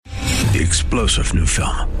the explosive new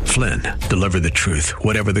film, Flynn, Deliver the Truth,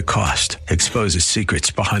 Whatever the Cost, exposes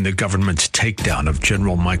secrets behind the government's takedown of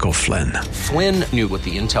General Michael Flynn. Flynn knew what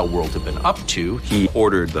the intel world had been up to. He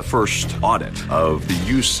ordered the first audit of the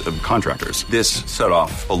use of contractors. This set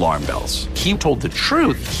off alarm bells. He told the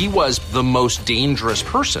truth. He was the most dangerous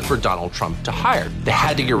person for Donald Trump to hire. They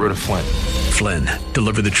had to get rid of Flynn. Flynn,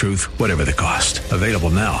 Deliver the Truth, Whatever the Cost. Available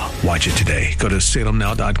now. Watch it today. Go to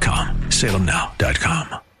salemnow.com.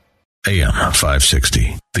 salemnow.com. AM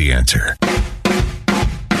 560, The Answer.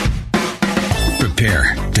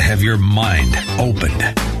 Prepare to have your mind opened.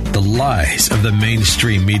 The lies of the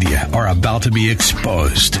mainstream media are about to be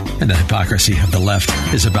exposed, and the hypocrisy of the left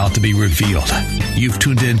is about to be revealed. You've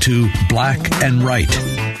tuned into Black and Right.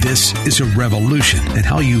 This is a revolution in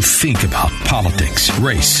how you think about politics,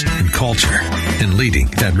 race, and culture. And leading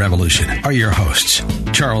that revolution are your hosts,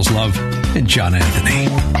 Charles Love and John Anthony.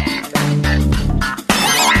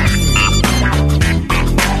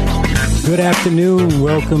 Good afternoon.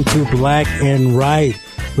 Welcome to Black and Right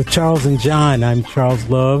with Charles and John. I'm Charles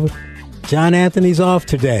Love. John Anthony's off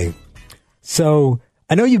today. So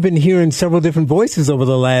I know you've been hearing several different voices over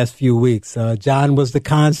the last few weeks. John was the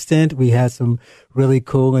constant. We had some really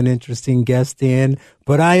cool and interesting guests in.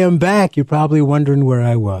 But I am back. You're probably wondering where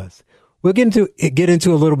I was. We'll get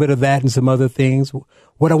into a little bit of that and some other things.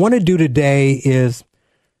 What I want to do today is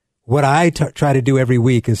what I try to do every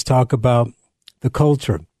week is talk about the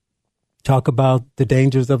culture. Talk about the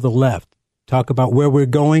dangers of the left, talk about where we're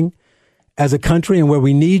going as a country and where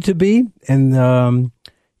we need to be, and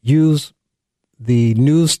use the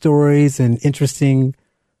news stories and interesting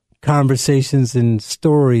conversations and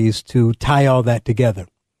stories to tie all that together.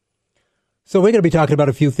 So we're going to be talking about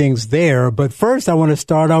a few things there, but first I want to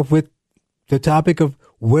start off with the topic of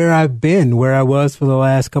where I've been, where I was for the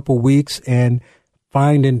last couple of weeks, and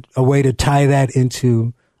finding a way to tie that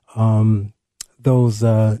into those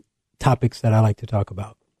topics that I like to talk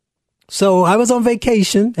about. So I was on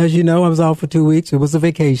vacation. As you know, I was off for 2 weeks. It was a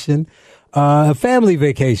vacation, a family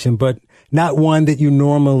vacation, but not one that you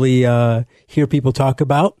normally hear people talk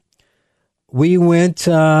about. We went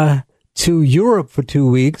to Europe for 2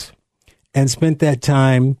 weeks and spent that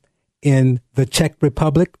time in the Czech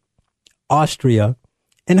Republic, Austria,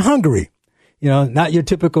 and Hungary. You know, not your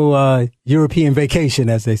typical European vacation,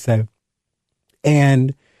 as they say.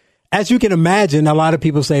 And as you can imagine, a lot of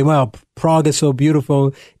people say, well, Prague is so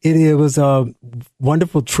beautiful. It was a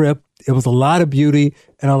wonderful trip. It was a lot of beauty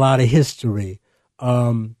and a lot of history.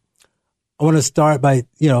 I want to start by,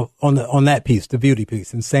 on that piece, the beauty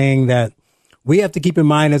piece, and saying that we have to keep in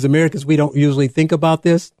mind as Americans, we don't usually think about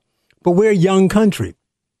this, but we're a young country.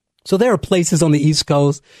 So there are places on the East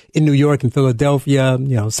Coast in New York and Philadelphia,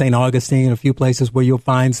 St. Augustine, a few places where you'll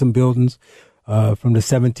find some buildings from the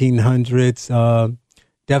 1700s,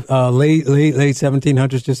 late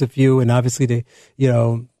 1700s, just a few, and obviously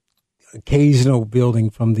the, occasional building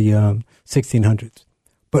from the 1600s.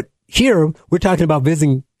 But here we're talking about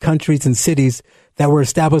visiting countries and cities that were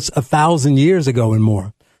established 1,000 years ago and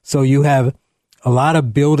more. So you have a lot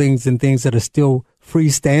of buildings and things that are still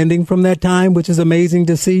freestanding from that time, which is amazing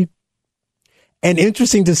to see. And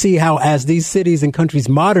interesting to see how, as these cities and countries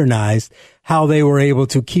modernized, how they were able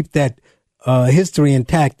to keep that history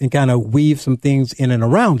intact and kind of weave some things in and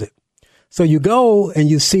around it. So you go and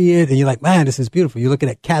you see it and you're like, man, this is beautiful. You're looking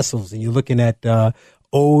at castles and you're looking at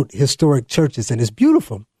old historic churches, and it's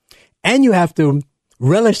beautiful. And you have to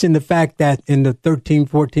relish in the fact that in the 13th,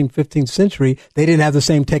 14th, 15th century, they didn't have the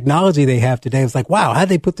same technology they have today. It's like, wow, how'd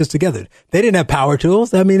they put this together? They didn't have power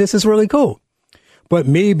tools. I mean, this is really cool. But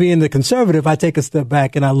me being the conservative, I take a step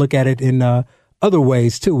back and I look at it in other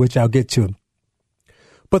ways too, which I'll get to.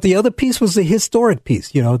 But the other piece was the historic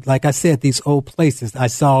piece. Like I said, these old places. I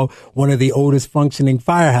saw one of the oldest functioning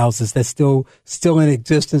firehouses that's still in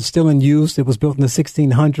existence, still in use. It was built in the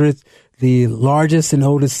 1600s. The largest and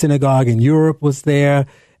oldest synagogue in Europe was there.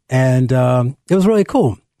 And it was really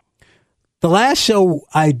cool. The last show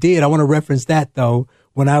I did, I want to reference that, though,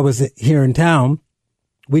 when I was here in town,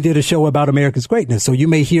 we did a show about America's greatness. So you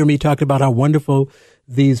may hear me talk about how wonderful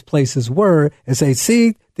these places were and say,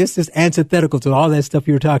 see, this is antithetical to all that stuff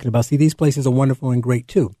you were talking about. See, these places are wonderful and great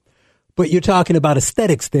too. But you're talking about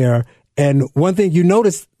aesthetics there. And one thing, you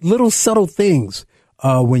notice little subtle things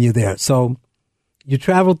when you're there. So you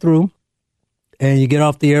travel through and you get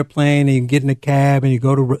off the airplane and you get in a cab and you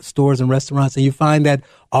go to stores and restaurants and you find that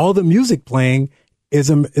all the music playing is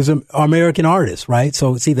American artists, right?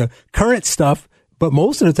 So it's either current stuff, but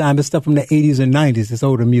most of the time it's stuff from the 80s and 90s. It's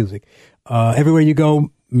older music. Everywhere you go,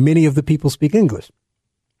 many of the people speak English.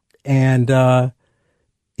 And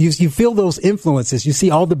you feel those influences. You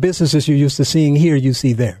see all the businesses you're used to seeing here, you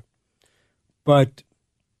see there. But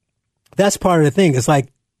that's part of the thing. It's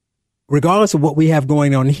like, regardless of what we have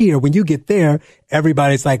going on here, when you get there,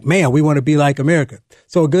 everybody's like, man, we want to be like America.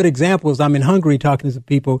 So a good example is I'm in Hungary talking to some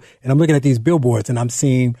people, and I'm looking at these billboards, and I'm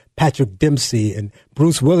seeing Patrick Dempsey and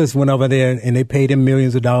Bruce Willis went over there, and they paid him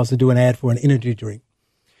millions of dollars to do an ad for an energy drink.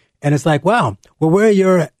 And it's like, wow, well, where are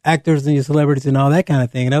your actors and your celebrities and all that kind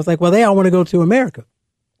of thing? And I was like, well, they all want to go to America.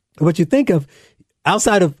 What you think of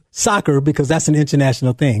outside of soccer, because that's an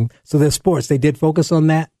international thing. So there's sports. They did focus on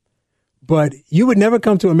that. But you would never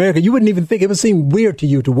come to America. You wouldn't even think, it would seem weird to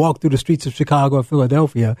you to walk through the streets of Chicago or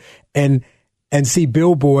Philadelphia and see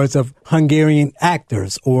billboards of Hungarian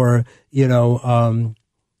actors or,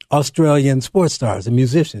 Australian sports stars and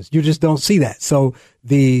musicians. You just don't see that. So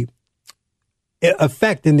the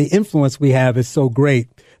effect and the influence we have is so great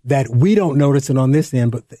that we don't notice it on this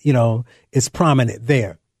end, but, it's prominent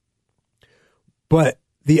there. But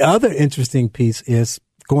the other interesting piece is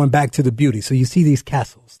going back to the beauty. So you see these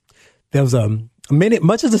castles. There was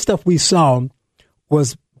much of the stuff we saw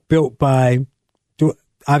was built by,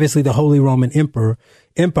 obviously, the Holy Roman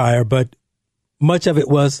Empire, but much of it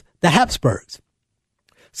was the Habsburgs.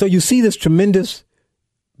 So you see this tremendous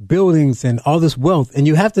buildings and all this wealth, and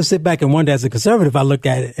you have to sit back and wonder, as a conservative, I look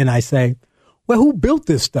at it and I say, well, who built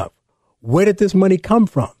this stuff? Where did this money come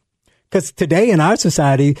from? Because today in our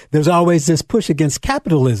society, there's always this push against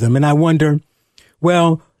capitalism. And I wonder,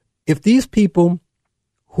 well, if these people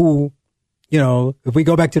who, if we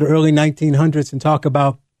go back to the early 1900s and talk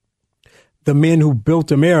about the men who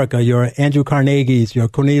built America, your Andrew Carnegies, your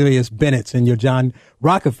Cornelius Bennetts, and your John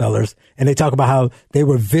Rockefellers, and they talk about how they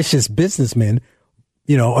were vicious businessmen,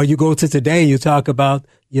 or you go to today and you talk about,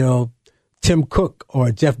 Tim Cook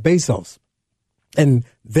or Jeff Bezos and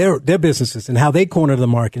their businesses and how they corner the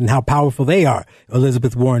market and how powerful they are.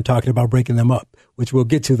 Elizabeth Warren talking about breaking them up, which we'll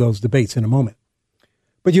get to those debates in a moment.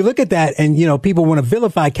 But you look at that and, people want to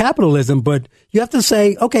vilify capitalism, but you have to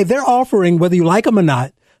say, okay, they're offering, whether you like them or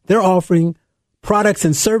not, they're offering products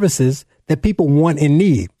and services that people want and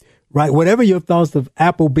need, right? Whatever your thoughts of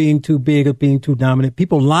Apple being too big or being too dominant,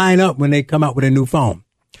 people line up when they come out with a new phone.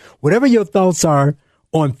 Whatever your thoughts are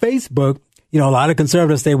on Facebook, a lot of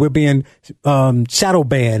conservatives say we're being shadow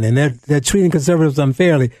banned and they're treating conservatives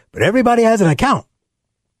unfairly, but everybody has an account.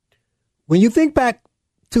 When you think back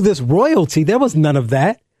to this royalty, there was none of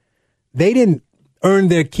that. They didn't earn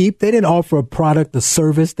their keep. They didn't offer a product, a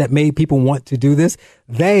service that made people want to do this.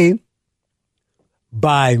 They,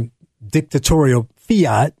 by dictatorial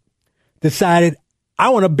fiat, decided, I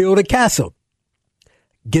want to build a castle.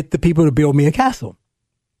 Get the people to build me a castle.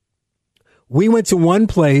 We went to one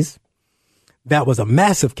place that was a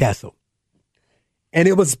massive castle. And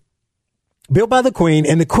it was built by the Queen,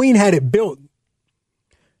 and the Queen had it built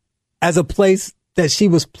as a place that she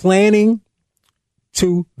was planning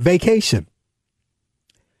to vacation.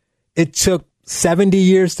 It took 70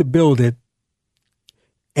 years to build it,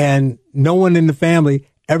 and no one in the family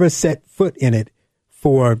ever set foot in it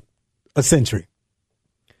for a century.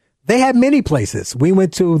 They had many places. We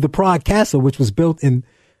went to the Prague Castle, which was built in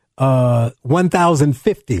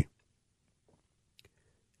 1050.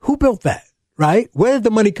 Who built that, right? Where did the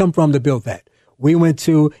money come from to build that? We went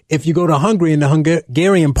to, if you go to Hungary, in the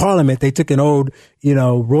Hungarian parliament, they took an old,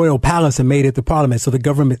 royal palace and made it the parliament. So the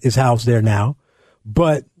government is housed there now.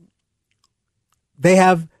 But they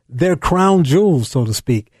have their crown jewels, so to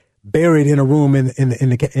speak, buried in a room in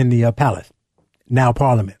the palace, now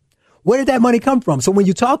parliament. Where did that money come from? So when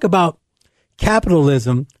you talk about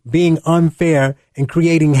capitalism being unfair and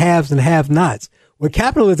creating haves and have-nots, what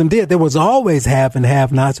capitalism did, there was always have and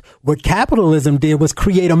have-nots. What capitalism did was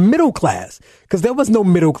create a middle class, because there was no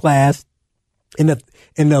middle class in the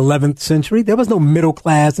 11th century. There was no middle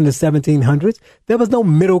class in the 1700s. There was no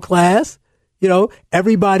middle class.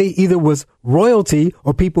 Everybody either was royalty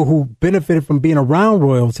or people who benefited from being around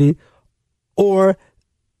royalty, or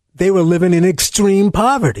they were living in extreme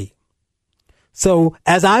poverty. So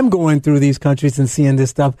as I'm going through these countries and seeing this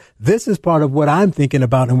stuff, this is part of what I'm thinking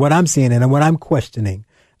about and what I'm seeing and what I'm questioning.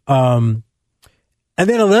 And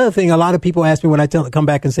then another thing, a lot of people ask me when I come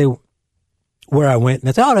back and say where I went, and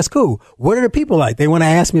I say, oh, that's cool. What are the people like? They want to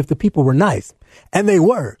ask me if the people were nice. And they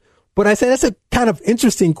were. But I say that's a kind of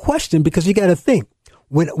interesting question, because you got to think.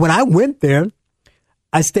 When I went there,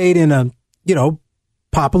 I stayed in a,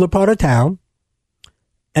 popular part of town.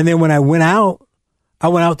 And then when I went out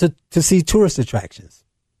to see tourist attractions.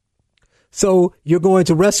 So you're going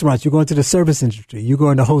to restaurants, you're going to the service industry, you're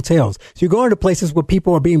going to hotels. So you're going to places where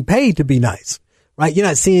people are being paid to be nice, right? You're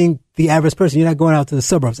not seeing the average person. You're not going out to the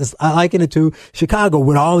suburbs. I liken it to Chicago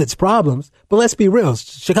with all its problems. But let's be real.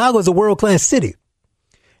 Chicago is a world-class city.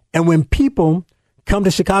 And when people come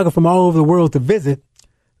to Chicago from all over the world to visit,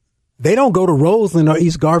 they don't go to Roseland or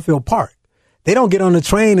East Garfield Park. They don't get on the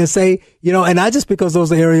train and say, and not just because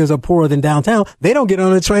those areas are poorer than downtown, they don't get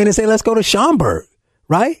on the train and say, let's go to Schaumburg,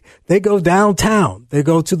 right? They go downtown. They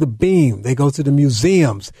go to the Beam. They go to the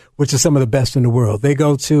museums, which are some of the best in the world. They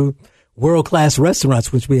go to world-class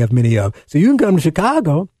restaurants, which we have many of. So you can come to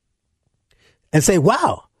Chicago and say,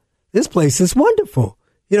 wow, this place is wonderful.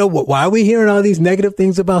 Why are we hearing all these negative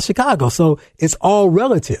things about Chicago? So it's all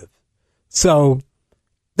relative. So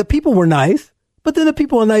the people were nice, but then the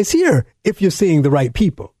people are nice here if you're seeing the right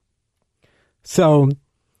people. So,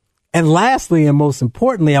 and lastly, and most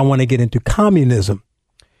importantly, I want to get into communism,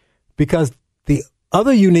 because the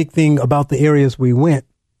other unique thing about the areas we went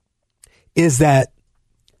is that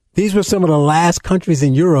these were some of the last countries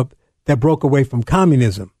in Europe that broke away from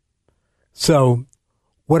communism. So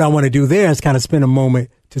what I want to do there is kind of spend a moment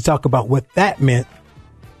to talk about what that meant,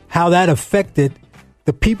 how that affected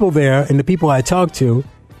the people there and the people I talked to,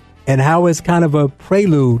 and how it's kind of a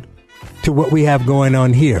prelude to what we have going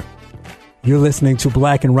on here. You're listening to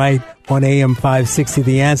Black and Right on AM 560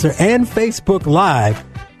 The Answer and Facebook Live.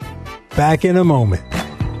 Back in a moment.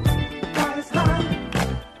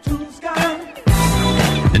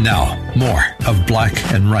 And now, more of Black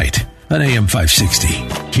and Right on AM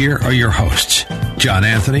 560. Here are your hosts, John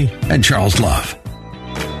Anthony and Charles Love.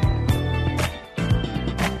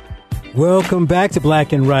 Welcome back to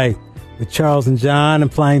Black and Right with Charles and John. I'm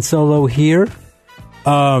flying solo here.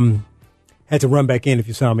 Had to run back in if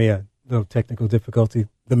you saw me. A little technical difficulty.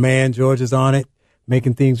 The man, George, is on it,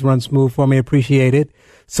 making things run smooth for me. Appreciate it.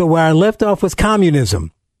 So where I left off was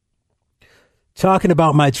communism. Talking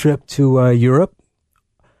about my trip to Europe,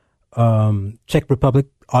 Czech Republic,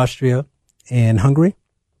 Austria, and Hungary.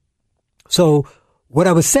 So what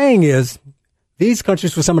I was saying is these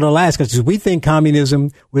countries were some of the last countries. We think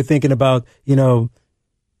communism, we're thinking about,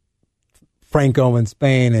 Franco in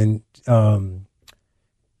Spain and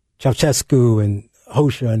Ceausescu and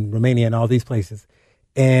Hoxha and Romania and all these places.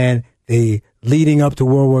 And the leading up to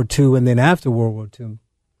World War II and then after World War II.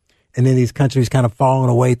 And then these countries kind of falling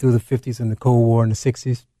away through the 50s and the Cold War and the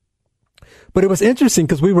 60s. But it was interesting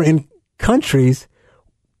because we were in countries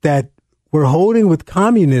that were holding with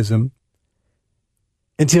communism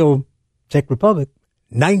until Czech Republic,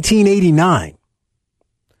 1989.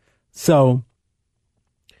 So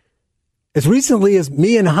as recently as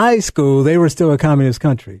me in high school, they were still a communist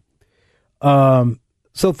country. So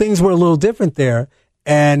things were a little different there.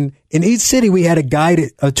 And in each city, we had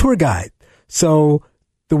a tour guide. So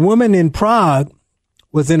the woman in Prague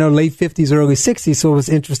was in her late 50s, early 60s. So it was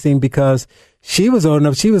interesting because she was old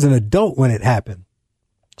enough. She was an adult when it happened.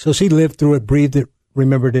 So she lived through it, breathed it,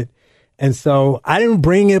 remembered it. And so I didn't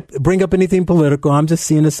bring up anything political. I'm just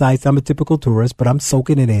seeing the sights. I'm a typical tourist, but I'm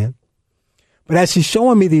soaking it in. But as she's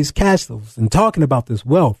showing me these castles and talking about this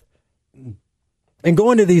wealth and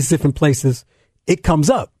going to these different places, it comes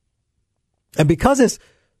up. And because it's,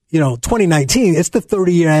 2019, it's the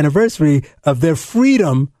 30-year anniversary of their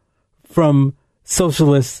freedom from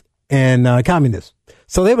socialists and communists.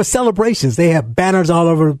 So there were celebrations. They had banners all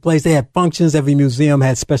over the place. They had functions. Every museum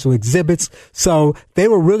had special exhibits. So they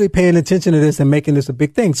were really paying attention to this and making this a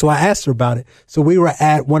big thing. So I asked her about it. So we were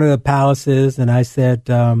at one of the palaces and I said,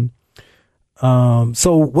 so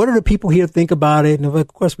what do the people here think about it? And of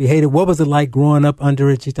course we hate it. What was it like growing up under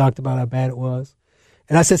it? She talked about how bad it was.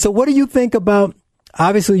 And I said, so what do you think about,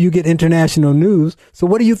 obviously you get international news. So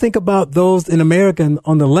what do you think about those in America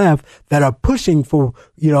on the left that are pushing for,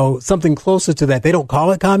 something closer to that? They don't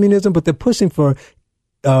call it communism, but they're pushing for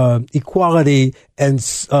equality and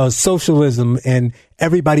socialism and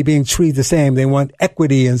everybody being treated the same. They want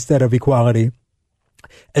equity instead of equality.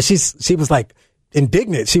 And she was like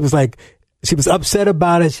indignant. She was upset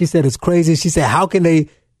about it. She said, it's crazy. She said, how can they,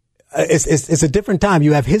 it's a different time.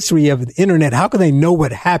 You have history of the internet. How can they know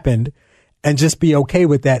what happened and just be okay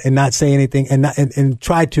with that and not say anything and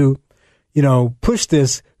try to, push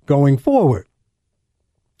this going forward?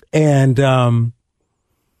 And,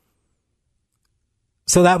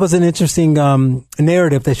 so that was an interesting,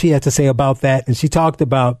 narrative that she had to say about that. And she talked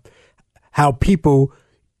about how people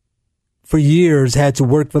for years had to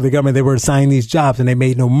work for the government. They were assigned these jobs and they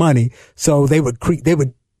made no money. So they would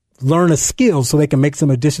learn a skill so they can make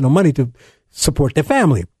some additional money to support their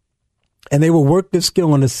family. And they would work this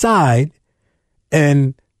skill on the side.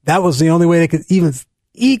 And that was the only way they could even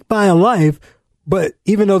eke by a life. But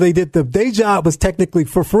even though they did the day job was technically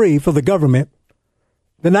for free for the government,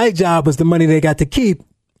 the night job was the money they got to keep,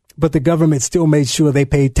 but the government still made sure they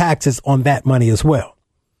paid taxes on that money as well.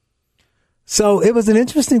 So it was an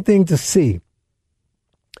interesting thing to see.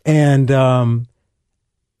 And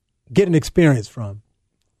get an experience from.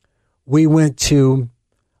 We went to,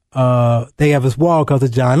 they have this wall called the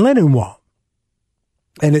John Lennon Wall.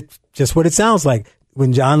 And it's just what it sounds like.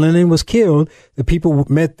 When John Lennon was killed, the people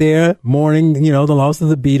met there mourning, the loss of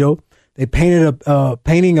the Beatle. They painted a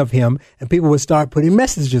painting of him, and people would start putting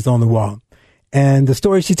messages on the wall. And the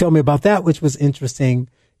story she told me about that, which was interesting,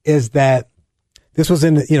 is that this was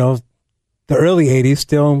in, the early 80s,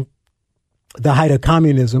 still the height of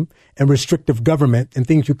communism and restrictive government and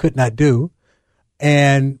things you could not do.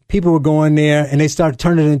 And people were going there and they started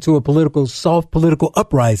turning it into a soft political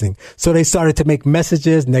uprising. So they started to make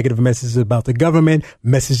messages, negative messages about the government,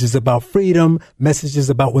 messages about freedom, messages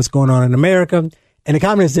about what's going on in America. And the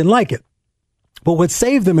communists didn't like it. But what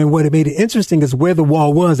saved them and what made it interesting is where the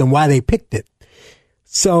wall was and why they picked it.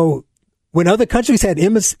 So when other countries had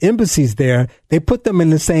embassies there, they put them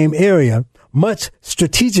in the same area, much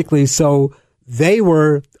strategically. So they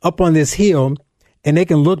were up on this hill, and they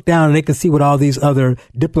can look down and they can see what all these other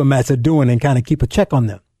diplomats are doing and kind of keep a check on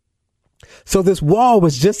them. So this wall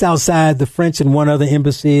was just outside the French and one other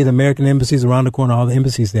embassy, the American embassies around the corner, all the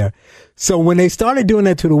embassies there. So when they started doing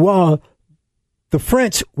that to the wall, the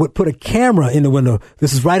French would put a camera in the window.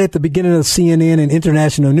 This is right at the beginning of CNN and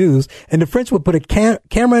international news. And the French would put a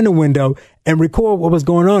camera in the window and record what was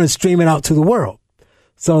going on and stream it out to the world.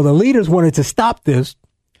 So the leaders wanted to stop this,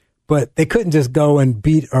 but they couldn't just go and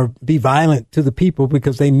beat or be violent to the people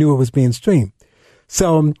because they knew it was being streamed.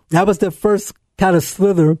 So that was the first kind of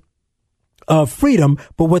slither of freedom.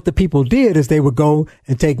 But what the people did is they would go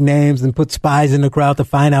and take names and put spies in the crowd to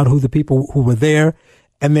find out who the people who were there.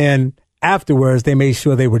 And then afterwards, they made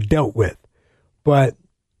sure they were dealt with. But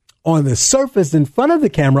on the surface in front of the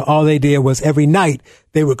camera, all they did was every night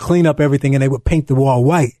they would clean up everything and they would paint the wall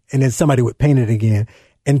white, and then somebody would paint it again.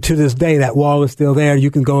 And to this day, that wall is still there.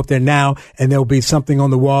 You can go up there now and there'll be something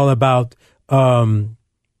on the wall about,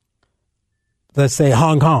 let's say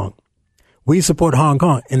Hong Kong. We support Hong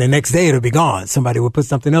Kong. And the next day it'll be gone. Somebody would put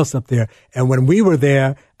something else up there. And when we were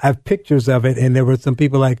there, I have pictures of it. And there were some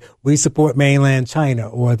people like, we support mainland China,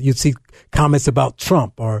 or you'd see comments about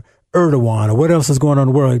Trump or Erdogan or what else is going on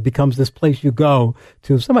in the world. It becomes this place you go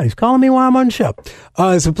to. Somebody's calling me while I'm on the show.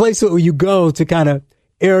 It's a place where you go to kind of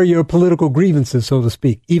air your political grievances, so to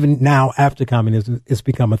speak. Even now, after communism, it's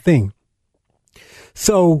become a thing.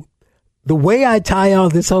 So the way I tie all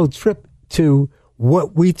this whole trip to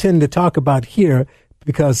what we tend to talk about here,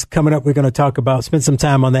 because coming up, we're going to spend some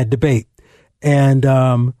time on that debate and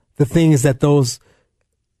the things that those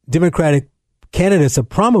Democratic candidates are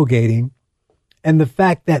promulgating, and the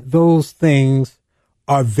fact that those things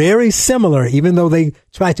are very similar, even though they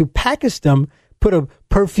try to package them, put a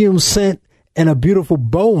perfume scent and a beautiful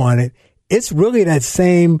bow on it. It's really that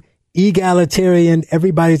same egalitarian,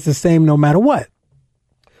 everybody's the same no matter what.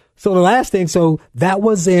 So the last thing, that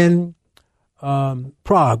was in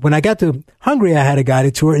Prague. When I got to Hungary, I had a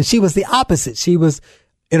guided tour, and she was the opposite. She was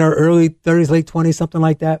in her early 30s, late 20s, something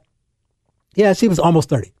like that. Yeah, she was almost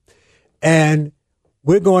 30. And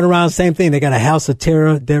we're going around, same thing. They got a house of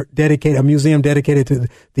terror dedicated, a museum dedicated to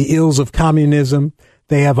the ills of communism.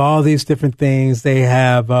 They have all these different things. They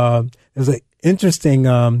have, there's an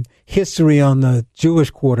interesting history on the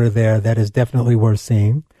Jewish quarter there that is definitely worth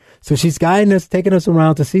seeing. So she's guiding us, taking us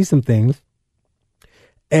around to see some things.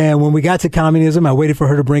 And when we got to communism, I waited for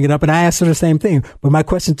her to bring it up, and I asked her the same thing. But my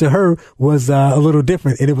question to her was a little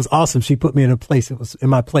different, and it was awesome. She put me in a place. It was in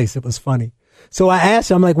my place. It was funny. So I asked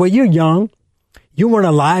her, I'm like, well, you're young. You weren't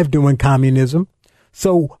alive during communism.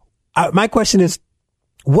 So my question is,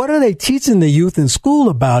 what are they teaching the youth in school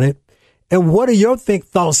about it? And what are your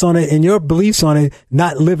thoughts on it and your beliefs on it,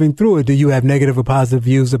 not living through it? Do you have negative or positive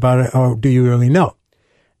views about it, or do you really know?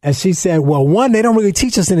 And she said, well, one, they don't really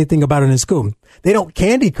teach us anything about it in school. They don't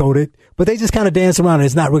candy coat it, but they just kind of dance around it.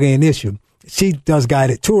 It's not really an issue. She does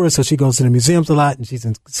guided tours, so she goes to the museums a lot, and she's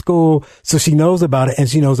in school, so she knows about it, and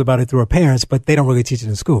she knows about it through her parents, but they don't really teach it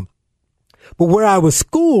in school. But where I was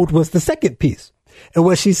schooled was the second piece. And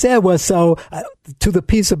what she said was, to the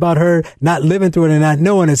piece about her not living through it and not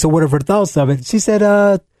knowing it, so what are her thoughts of it? She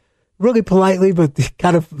said, really politely, but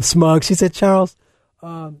kind of smug, she said, Charles,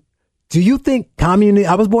 do you think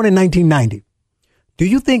I was born in 1990. Do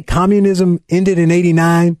you think communism ended in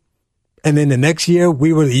 89 and then the next year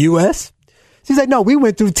we were the U.S.? She's like, no, we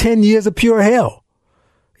went through 10 years of pure hell,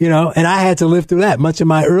 and I had to live through that. Much of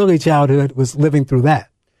my early childhood was living through that.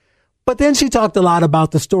 But then she talked a lot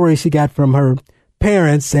about the story she got from her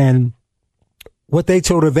parents and what they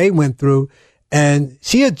told her they went through. And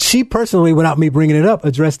she personally, without me bringing it up,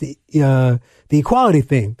 addressed the equality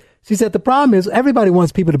thing. She said the problem is everybody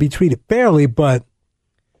wants people to be treated fairly, but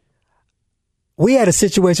we had a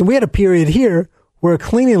situation, we had a period here where a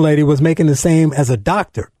cleaning lady was making the same as a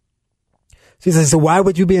doctor. She said, so why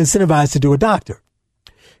would you be incentivized to do a doctor?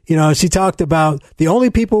 You know, she talked about the only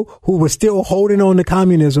people who were still holding on to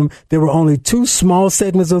communism. There were only two small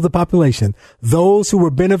segments of the population, those who were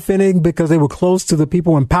benefiting because they were close to the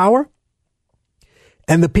people in power,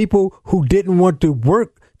 and the people who didn't want to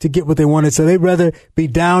work to get what they wanted. So they'd rather be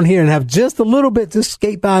down here and have just a little bit to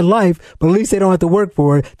skate by life, but at least they don't have to work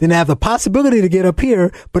for it, than have the possibility to get up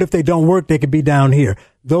here. But if they don't work, they could be down here.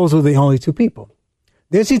 Those were the only two people.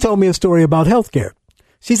 Then she told me a story about healthcare.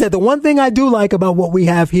 She said, the one thing I do like about what we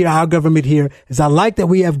have here, our government here, is I like that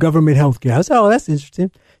we have government healthcare. I said, oh, that's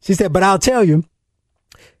interesting. She said, but I'll tell you,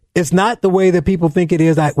 it's not the way that people think it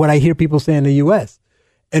is, what I hear people say in the U.S.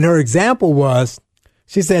 And her example was,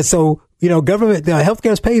 she said, so, you know, government, the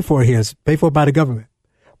healthcare is paid for here. It's paid for by the government.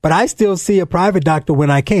 But I still see a private doctor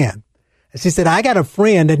when I can. And she said, I got a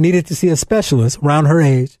friend that needed to see a specialist around her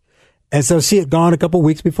age. And so she had gone a couple of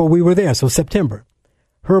weeks before we were there. So September.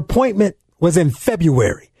 Her appointment was in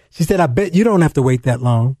February. She said, I bet you don't have to wait that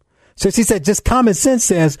long. So she said, just common sense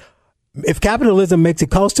says, if capitalism makes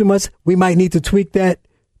it cost too much, we might need to tweak that.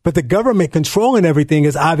 But the government controlling everything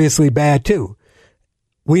is obviously bad too.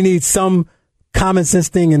 We need some common sense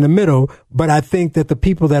thing in the middle. But I think that the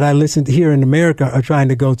people that I listen to here in America are trying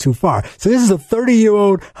to go too far. So this is a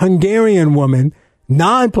 30-year-old Hungarian woman,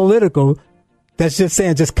 non-political, that's just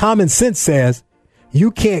saying, just common sense says, you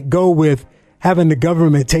can't go with having the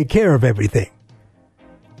government take care of everything.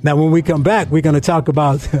 Now, when we come back, we're going to talk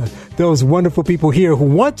about those wonderful people here who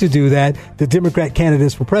want to do that, the Democrat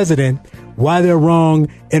candidates for president, why they're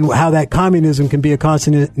wrong, and how that communism can be a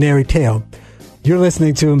cautionary tale. You're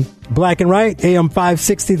listening to Black and Right, AM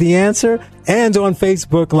 560 The Answer, and on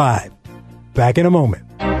Facebook Live. Back in a moment.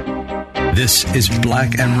 This is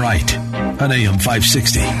Black and Right on AM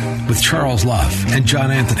 560 with Charles Love and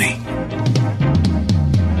John Anthony.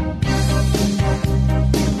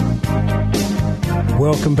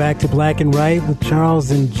 Welcome back to Black and Right with Charles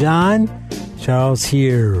and John. Charles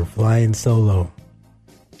here, flying solo.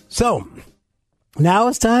 So, now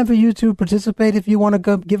it's time for you to participate. If you want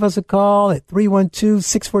to give us a call at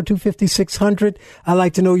 312-642-5600. I'd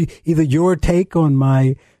like to know either your take on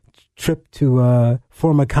my trip to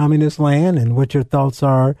former communist land and what your thoughts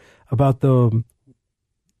are about the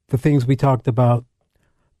things we talked about,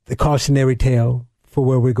 the cautionary tale for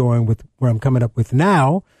where we're going with where I'm coming up with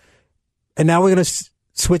now. And now we're going to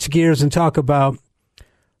switch gears and talk about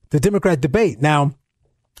the Democrat debate. Now,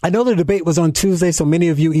 I know the debate was on Tuesday, so many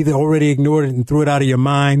of you either already ignored it and threw it out of your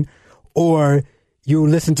mind, or you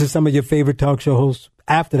listened to some of your favorite talk show hosts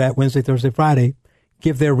after that, Wednesday, Thursday, Friday,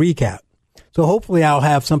 give their recap. So hopefully I'll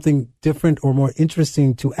have something different or more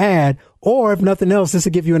interesting to add, or if nothing else, this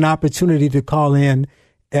will give you an opportunity to call in.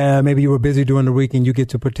 Maybe you were busy during the week and you get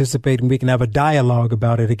to participate and we can have a dialogue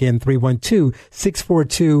about it. Again,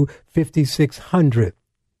 312-642-5600.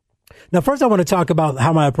 Now, first I want to talk about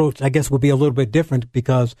how my approach, I guess, will be a little bit different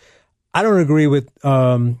because I don't agree with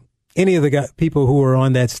any of the people who were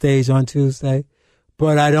on that stage on Tuesday,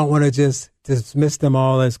 but I don't want to just dismiss them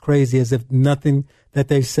all as crazy as if nothing that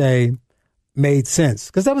they say made sense.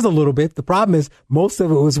 Because that was a little bit. The problem is most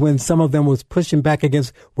of it was when some of them were pushing back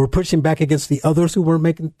against the others who weren't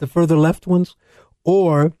making the further left ones,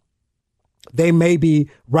 or they may be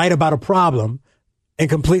right about a problem and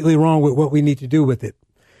completely wrong with what we need to do with it.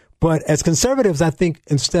 But as conservatives, I think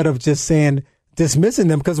instead of just saying, dismissing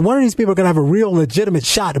them, because one of these people are going to have a real legitimate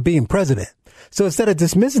shot at being president. So instead of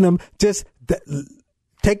dismissing them, just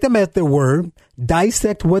take them at their word,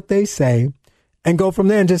 dissect what they say, and go from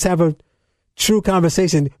there and just have a true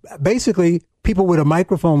conversation. Basically, people with a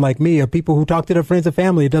microphone like me, or people who talk to their friends and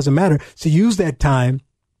family, it doesn't matter. So use that time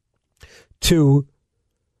to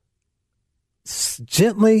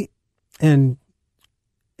gently and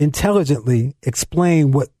intelligently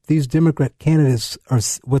explain what these Democrat candidates are,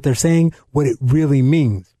 what they're saying, what it really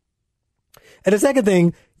means. And the second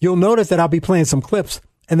thing, you'll notice that I'll be playing some clips,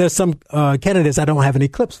 and there's some candidates I don't have any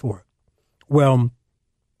clips for. Well,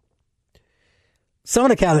 some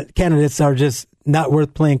of the candidates are just not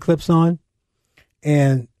worth playing clips on.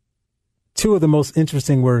 And two of the most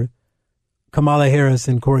interesting were Kamala Harris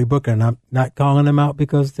and Cory Booker. And I'm not calling them out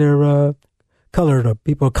because they're colored or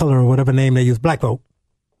people of color or whatever name they use, black folk.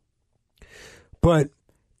 But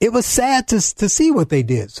it was sad to see what they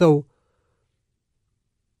did. So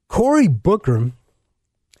Cory Booker,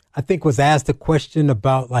 I think, was asked a question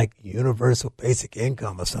about like universal basic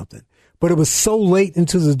income or something. But it was so late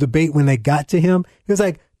into the debate when they got to him. He was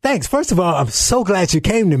like, thanks. First of all, I'm so glad you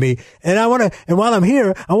came to me. And while I'm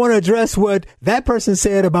here, I want to address what that person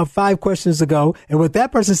said about 5 questions ago and what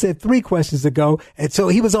that person said 3 questions ago. And so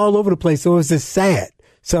he was all over the place. So it was just sad.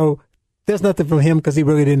 So there's nothing from him because he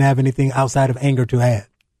really didn't have anything outside of anger to add.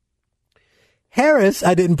 Harris,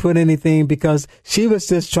 I didn't put anything because she was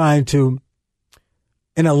just trying to,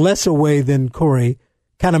 in a lesser way than Corey,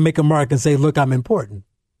 kind of make a mark and say, look, I'm important.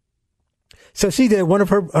 So she did. One of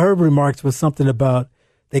her remarks was something about,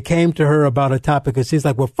 they came to her about a topic and she's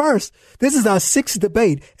like, well, first, this is our 6th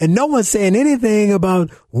debate and no one's saying anything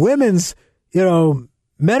about women's,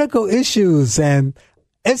 medical issues. And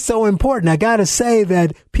it's so important. I got to say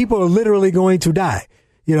that people are literally going to die,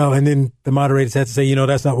 and then the moderators had to say,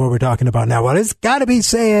 that's not what we're talking about now. Well, it's got to be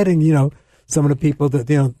said. And, some of the people that,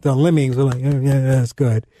 the lemmings were like, yeah, that's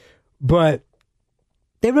good. But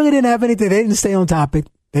they really didn't have anything. They didn't stay on topic.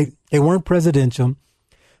 They weren't presidential.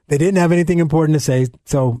 They didn't have anything important to say.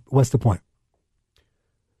 So what's the point?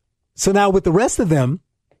 So now with the rest of them,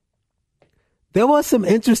 there was some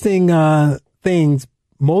interesting things,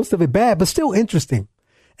 most of it bad, but still interesting.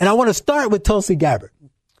 And I want to start with Tulsi Gabbard.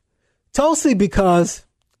 Tulsi, because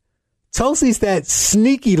Tulsi's that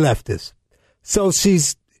sneaky leftist. So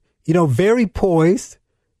she's, very poised.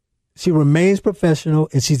 She remains professional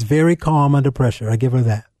and she's very calm under pressure. I give her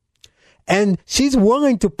that. And she's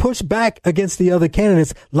willing to push back against the other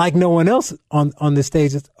candidates like no one else on the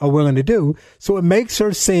stage are willing to do. So it makes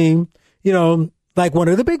her seem, like one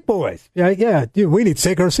of the big boys. Yeah, we need to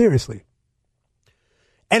take her seriously.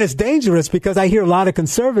 And it's dangerous because I hear a lot of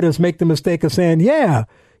conservatives make the mistake of saying,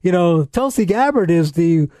 Tulsi Gabbard is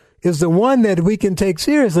the one that we can take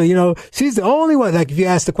seriously. She's the only one. Like if you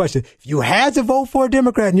ask the question, if you had to vote for a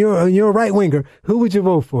Democrat and you're a right winger, who would you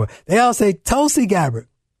vote for? They all say Tulsi Gabbard.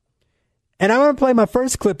 And I'm going to play my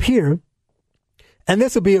first clip here. And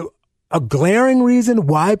this will be a glaring reason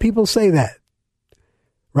why people say that.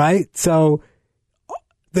 Right? So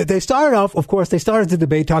they started off, of course, they started the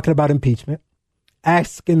debate talking about impeachment,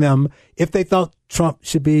 asking them if they thought Trump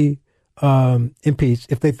should be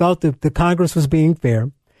impeached, if they thought that the Congress was being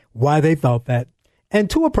fair, why they thought that. And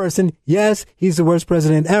to a person, yes, he's the worst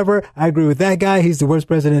president ever. I agree with that guy. He's the worst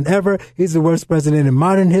president ever. He's the worst president in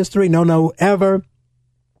modern history. No, ever.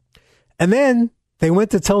 And then they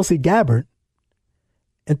went to Tulsi Gabbard,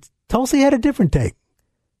 and Tulsi had a different take.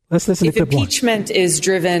 Let's listen to clip 1. If impeachment is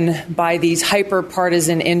driven by these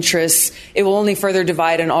hyper-partisan interests, it will only further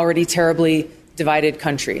divide an already terribly divided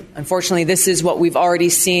country. Unfortunately, this is what we've already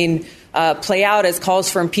seen play out as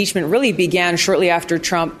calls for impeachment really began shortly after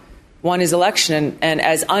Trump won his election. And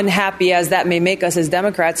as unhappy as that may make us as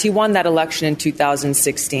Democrats, he won that election in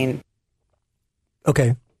 2016.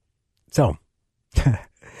 Okay. So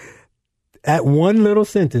that one little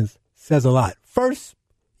sentence says a lot. First,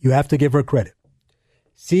 you have to give her credit.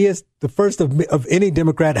 She is the first of any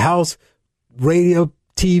Democrat, House, radio,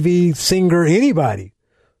 TV, singer, anybody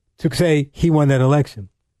to say he won that election.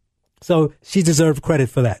 So she deserved credit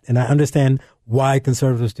for that. And I understand why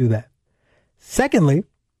conservatives do that. Secondly,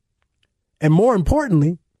 and more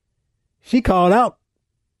importantly, she called out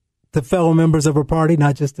the fellow members of her party,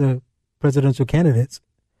 not just the presidential candidates,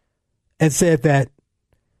 and said that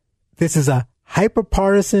this is a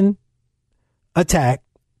hyper-partisan attack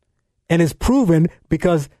and is proven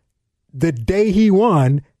because the day he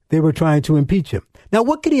won, they were trying to impeach him. Now,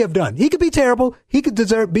 what could he have done? He could be terrible. He could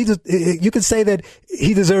you could say that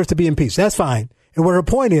he deserves to be impeached. That's fine. And what her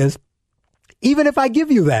point is, even if I give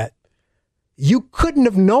you that, you couldn't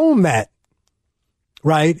have known that,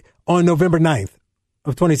 right, on November 9th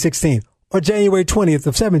of 2016 or January 20th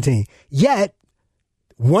of 17. Yet,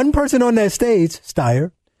 one person on that stage,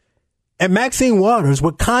 Steyer, and Maxine Waters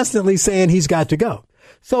were constantly saying he's got to go.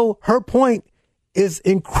 So her point is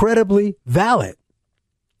incredibly valid.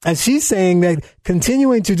 And she's saying that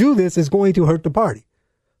continuing to do this is going to hurt the party.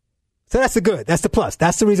 So that's the good. That's the plus.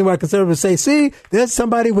 That's the reason why conservatives say, see, there's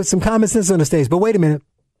somebody with some common sense on the stage. But wait a minute.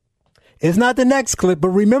 It's not the next clip, but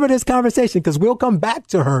remember this conversation because we'll come back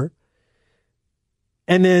to her.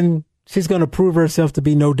 And then she's going to prove herself to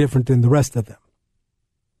be no different than the rest of them.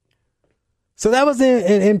 So that was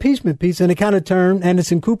an impeachment piece, and it kind of turned.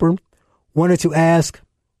 Anderson Cooper wanted to ask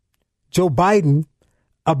Joe Biden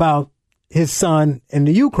about his son in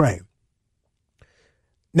the Ukraine.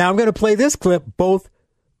 Now, I'm going to play this clip both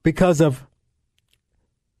because of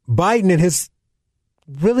Biden and his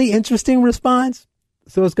really interesting response.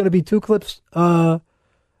 So it's going to be 2 clips because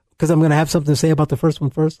I'm going to have something to say about the first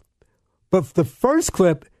one first. But the first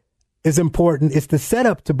clip is important. It's the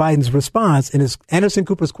setup to Biden's response and it's Anderson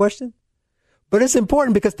Cooper's question. But it's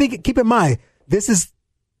important because keep in mind, this is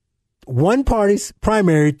one party's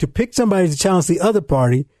primary to pick somebody to challenge the other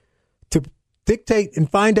party to dictate and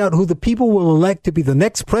find out who the people will elect to be the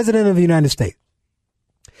next president of the United States.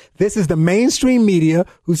 This is the mainstream media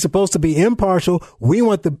who's supposed to be impartial. We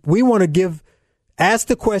want to ask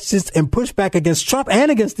the questions and push back against Trump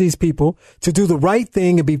and against these people to do the right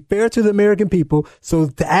thing and be fair to the American people. So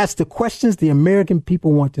to ask the questions the American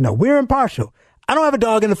people want to know. We're impartial. I don't have a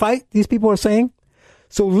dog in the fight, these people are saying.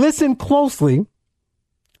 So listen closely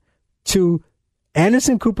to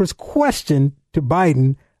Anderson Cooper's question to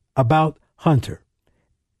Biden about Hunter.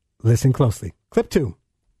 Listen closely. Clip 2.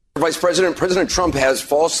 Vice President, President Trump has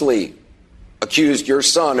falsely accused your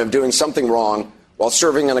son of doing something wrong while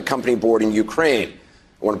serving on a company board in Ukraine.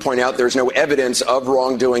 I want to point out there's no evidence of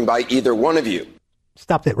wrongdoing by either one of you.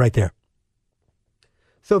 Stop that right there.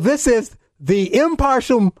 So this is the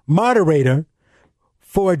impartial moderator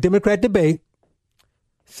for a Democrat debate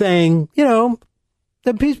saying, the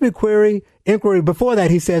impeachment inquiry, before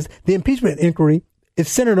that, he says the impeachment inquiry is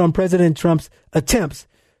centered on President Trump's attempts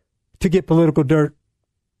to get political dirt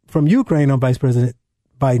from Ukraine on Vice President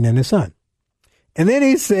Biden and his son. And then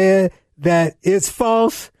he said that it's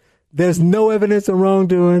false. There's no evidence of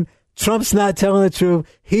wrongdoing. Trump's not telling the truth.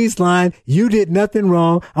 He's lying. You did nothing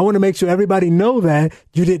wrong. I want to make sure everybody know that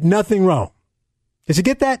you did nothing wrong. Did you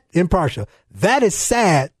get that? Impartial. That is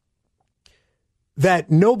sad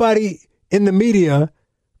that nobody in the media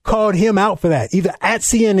called him out for that, either at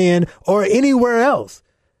CNN or anywhere else.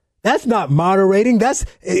 That's not moderating.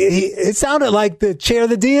 It sounded like the chair of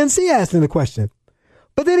the DNC asking the question.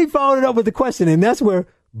 But then he followed it up with the question, and that's where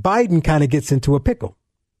Biden kind of gets into a pickle.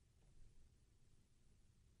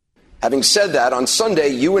 Having said that, on Sunday,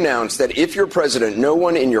 you announced that if you're president, no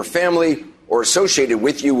one in your family or associated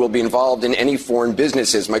with you will be involved in any foreign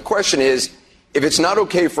businesses. My question is, if it's not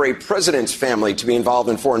okay for a president's family to be involved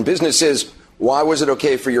in foreign businesses, why was it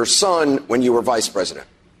okay for your son when you were vice president?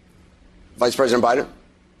 Vice President Biden?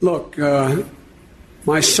 Look,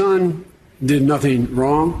 my son did nothing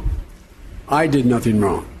wrong. I did nothing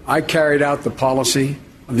wrong. I carried out the policy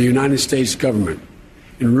of the United States government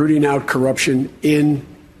in rooting out corruption in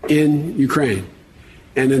Ukraine.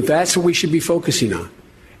 And that's what we should be focusing on.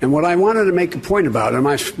 And what I wanted to make a point about, and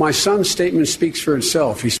my son's statement speaks for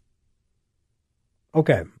itself.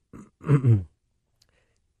 Okay.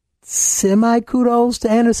 Semi-kudos to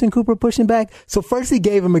Anderson Cooper pushing back. So first he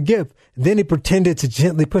gave him a gift. Then he pretended to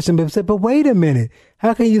gently push him and said, but wait a minute.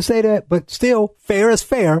 How can you say that? But still, fair is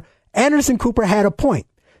fair. Anderson Cooper had a point.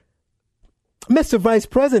 Mr. Vice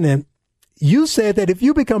President, you said that if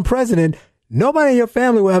you become president, nobody in your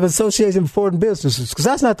family will have association with foreign businesses because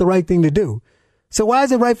that's not the right thing to do. So why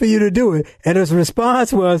is it right for you to do it? And his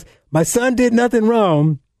response was, my son did nothing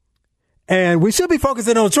wrong. And we should be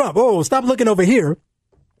focusing on Trump. Oh, stop looking over here.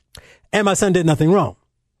 And my son did nothing wrong.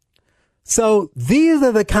 So these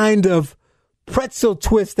are the kind of pretzel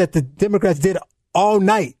twists that the Democrats did all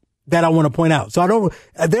night that I want to point out. So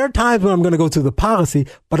there are times when I'm going to go to the policy,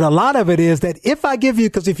 but a lot of it is that if I give you,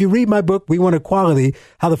 because if you read my book, We Want Equality,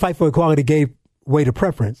 how the fight for equality gave way to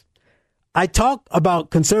preference. I talk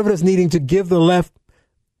about conservatives needing to give the left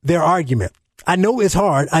their argument. I know it's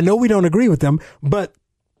hard. I know we don't agree with them, but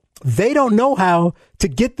they don't know how to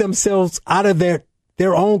get themselves out of their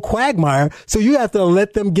own quagmire. So you have to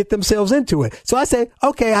let them get themselves into it. So I say,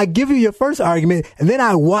 okay, I give you your first argument, and then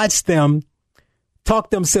I watch them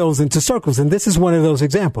talk themselves into circles. And this is one of those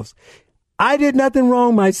examples. I did nothing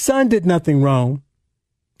wrong. My son did nothing wrong.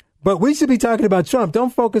 But we should be talking about Trump.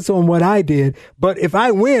 Don't focus on what I did. But if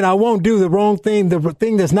I win, I won't do the wrong thing, the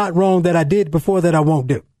thing that's not wrong that I did before that I won't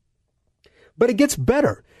do. But it gets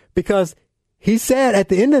better because he said at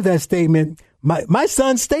the end of that statement, my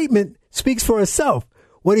son's statement speaks for itself.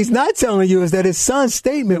 What he's not telling you is that his son's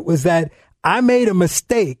statement was that I made a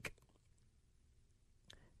mistake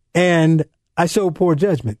and I showed poor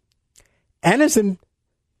judgment. Anderson,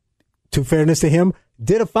 to fairness to him,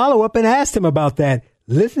 did a follow-up and asked him about that.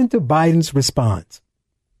 Listen to Biden's response.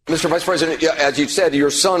 Mr. Vice President, as you said,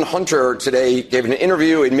 your son Hunter today gave an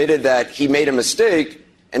interview, admitted that he made a mistake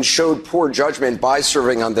and showed poor judgment by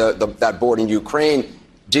serving on that board in Ukraine.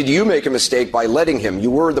 Did you make a mistake by letting him?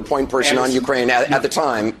 You were the point person on Ukraine at the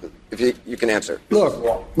time, if you can answer.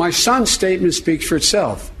 Look, my son's statement speaks for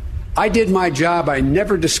itself. I did my job. I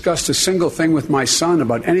never discussed a single thing with my son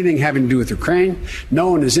about anything having to do with Ukraine.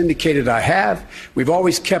 No one has indicated I have. We've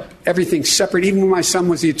always kept everything separate. Even when my son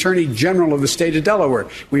was the Attorney General of the state of Delaware,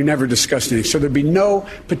 we never discussed anything. So there'd be no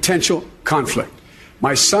potential conflict.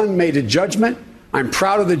 My son made a judgment. I'm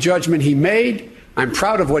proud of the judgment he made. I'm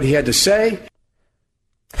proud of what he had to say.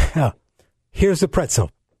 Here's the pretzel.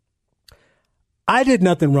 I did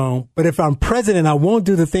nothing wrong, but if I'm president, I won't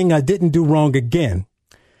do the thing I didn't do wrong again.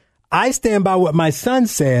 I stand by what my son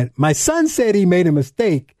said. My son said he made a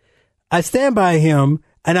mistake. I stand by him,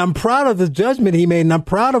 and I'm proud of the judgment he made, and I'm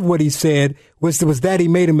proud of what he said was that he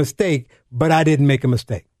made a mistake, but I didn't make a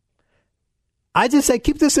mistake. I just say,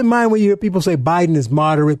 keep this in mind when you hear people say Biden is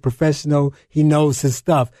moderate, professional, he knows his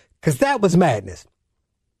stuff, because that was madness.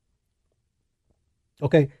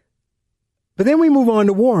 Okay. But then we move on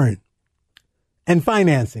to Warren and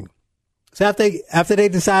financing. So after they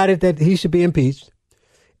decided that he should be impeached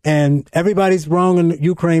and everybody's wrong in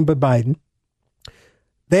Ukraine but Biden,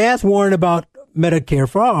 they asked Warren about Medicare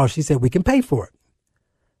for all. She said, we can pay for it.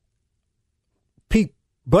 Pete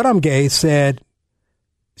Buttigieg said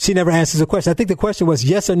she never answers the question. I think the question was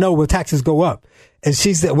yes or no, will taxes go up? And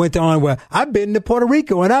she went on, well, I've been to Puerto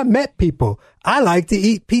Rico and I've met people. I like to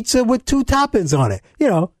eat pizza with 2 toppings on it. You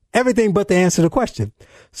know, everything but to answer the question.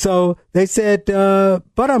 So they said,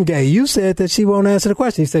 Buttigieg, you said that she won't answer the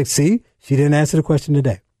question. He said, see, she didn't answer the question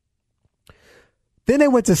today. Then they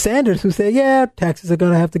went to Sanders, who said, yeah, taxes are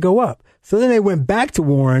going to have to go up. So then they went back to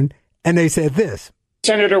Warren and they said this.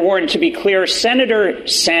 Senator Warren, to be clear, Senator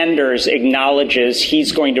Sanders acknowledges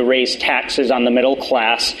he's going to raise taxes on the middle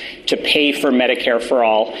class to pay for Medicare for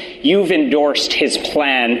all. You've endorsed his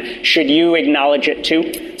plan. Should you acknowledge it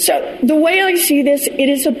too? So the way I see this, it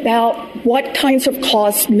is about what kinds of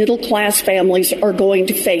costs middle class families are going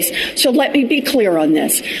to face. So let me be clear on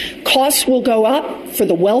this. Costs will go up for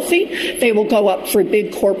the wealthy. They will go up for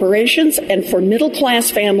big corporations, and for middle class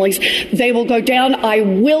families, they will go down. I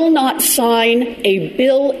will not sign a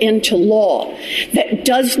bill into law that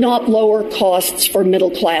does not lower costs for middle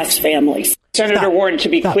class families. Senator Warren, to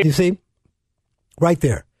be clear. You see, right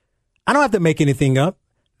there. I don't have to make anything up.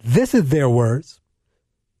 This is their words.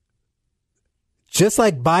 Just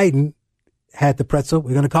like Biden had the pretzel,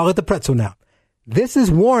 we're going to call it the pretzel now. This is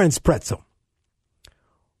Warren's pretzel.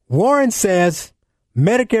 Warren says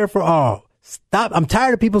Medicare for all. Stop. I'm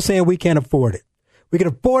tired of people saying we can't afford it. We can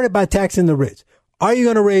afford it by taxing the rich. Are you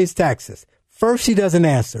going to raise taxes? First, she doesn't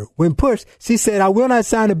answer. When pushed, she said, I will not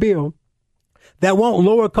sign a bill that won't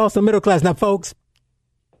lower costs of middle class. Now, folks,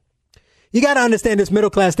 you got to understand this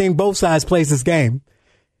middle class thing. Both sides plays this game.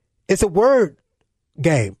 It's a word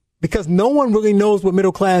game because no one really knows what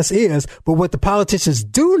middle class is. But what the politicians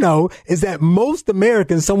do know is that most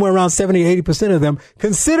Americans, somewhere around 70 or 80% of them,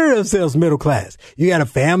 consider themselves middle class. You got a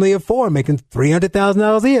family of 4 making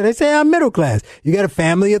 $300,000 a year. They say I'm middle class. You got a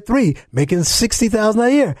family of 3 making $60,000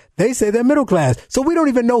 a year. They say they're middle class. So we don't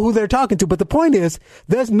even know who they're talking to. But the point is,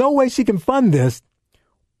 there's no way she can fund this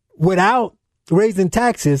without raising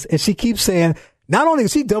taxes. And she keeps saying, not only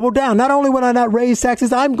she doubled down, not only will I not raise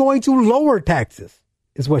taxes, I'm going to lower taxes.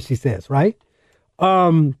 Is what she says, right?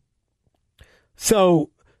 So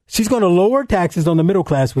she's going to lower taxes on the middle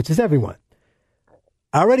class, which is everyone.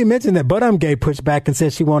 I already mentioned that Buttigieg pushed back and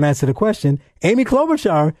said she won't answer the question. Amy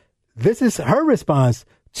Klobuchar, this is her response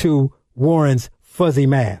to Warren's fuzzy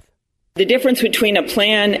math. The difference between a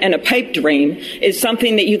plan and a pipe dream is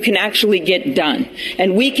something that you can actually get done.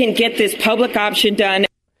 And we can get this public option done.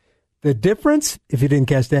 The difference, if you didn't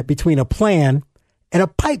catch that, between a plan and a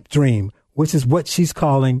pipe dream, which is what she's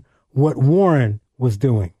calling what Warren was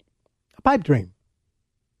doing. A pipe dream.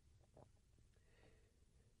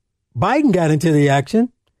 Biden got into the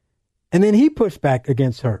action, and then he pushed back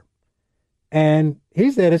against her. And he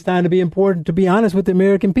said it's time to be important to be honest with the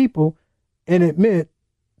American people and admit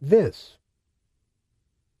this.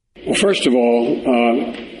 Well, first of all,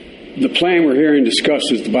 the plan we're hearing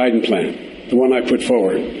discussed is the Biden plan, the one I put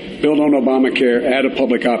forward. Build on Obamacare, add a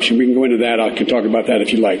public option. We can go into that. I can talk about that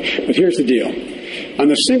if you like. But here's the deal. On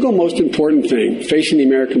the single most important thing facing the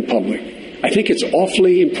American public, I think it's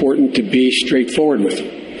awfully important to be straightforward with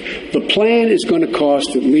it. The plan is going to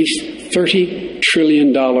cost at least $30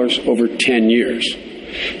 trillion over 10 years.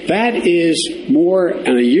 That is more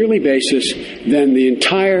on a yearly basis than the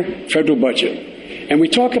entire federal budget. And we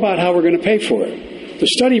talk about how we're going to pay for it. The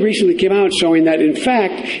study recently came out showing that, in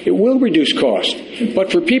fact, it will reduce cost.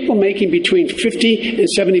 But for people making between $50,000 and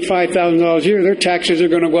 $75,000 a year, their taxes are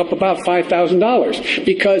going to go up about $5,000.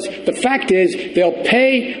 Because the fact is, they'll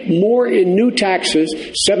pay more in new taxes,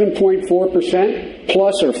 7.4%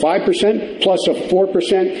 plus or 5% plus a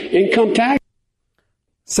 4% income tax.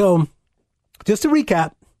 So, just to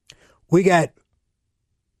recap, we got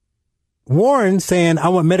Warren saying, I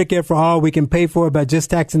want Medicare for all. We can pay for it by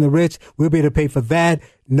just taxing the rich. We'll be able to pay for that.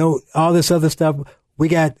 No, all this other stuff. We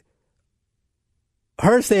got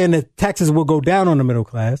her saying that taxes will go down on the middle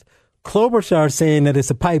class. Klobuchar saying that it's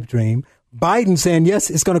a pipe dream. Biden saying, yes,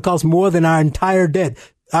 it's going to cost more than our entire debt,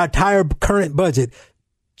 our entire current budget,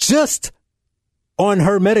 just on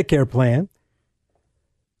her Medicare plan.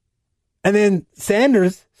 And then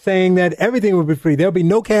Sanders saying that everything will be free. There'll be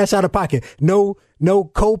no cash out of pocket, no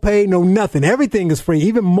copay, no nothing. Everything is free,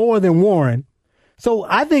 even more than Warren. So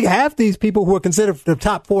I think half these people who are considered the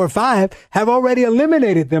top 4 or 5 have already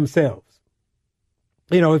eliminated themselves.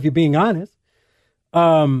 If you're being honest.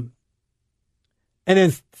 And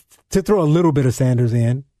then to throw a little bit of Sanders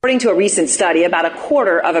in. According to a recent study, about a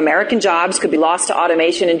quarter of American jobs could be lost to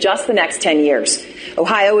automation in just the next 10 years.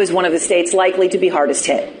 Ohio is one of the states likely to be hardest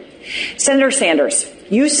hit. Senator Sanders,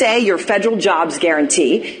 you say your federal jobs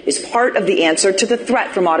guarantee is part of the answer to the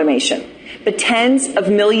threat from automation. But tens of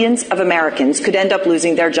millions of Americans could end up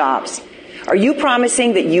losing their jobs. Are you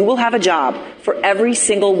promising that you will have a job for every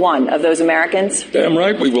single one of those Americans? Damn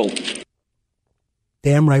right we will.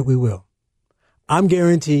 Damn right we will. I'm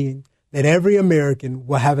guaranteeing that every American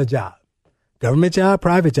will have a job. Government job,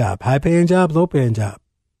 private job, high-paying job, low-paying job.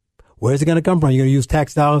 Where's it going to come from? You're going to use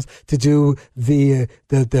tax dollars to do the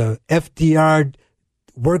FDR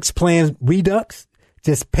works plan redux?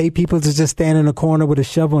 Just pay people to just stand in a corner with a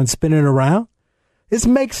shovel and spin it around? This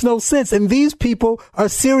makes no sense. And these people are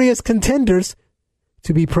serious contenders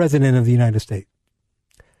to be president of the United States.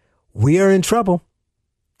 We are in trouble.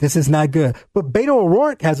 This is not good. But Beto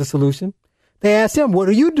O'Rourke has a solution. They asked him, what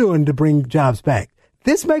are you doing to bring jobs back?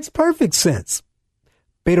 This makes perfect sense.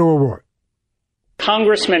 Beto O'Rourke.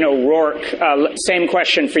 Congressman O'Rourke, same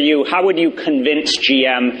question for you. How would you convince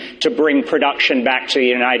GM to bring production back to the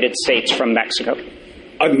United States from Mexico?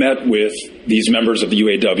 I've met with these members of the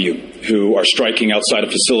UAW who are striking outside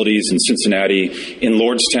of facilities in Cincinnati, in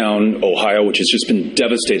Lordstown, Ohio, which has just been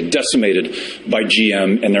devastated, decimated by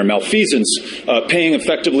GM and their malfeasance, paying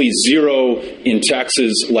effectively zero in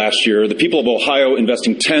taxes last year. The people of Ohio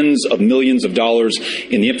investing tens of millions of dollars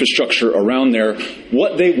in the infrastructure around there.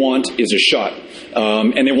 What they want is a shot.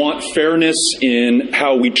 And they want fairness in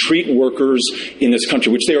how we treat workers in this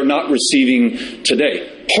country, which they are not receiving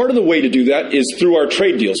today. Part of the way to do that is through our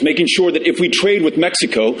trade deals, making sure that if we trade with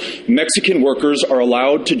Mexico, Mexican workers are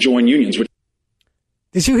allowed to join unions.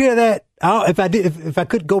 Did you hear that? If I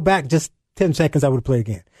could go back just 10 seconds, I would play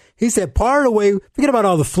again. He said part of the way, forget about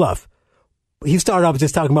all the fluff. He started off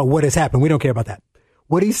just talking about what has happened. We don't care about that.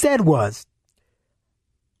 What he said was,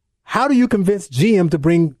 how do you convince GM to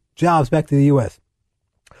bring jobs back to the U.S.?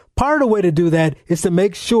 Part of the way to do that is to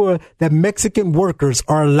make sure that Mexican workers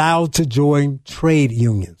are allowed to join trade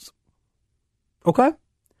unions. Okay?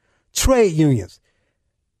 Trade unions.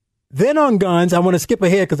 Then on guns, I want to skip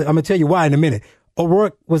ahead because I'm going to tell you why in a minute.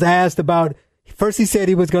 O'Rourke was asked about, first he said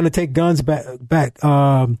he was going to take guns back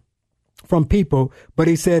from people, but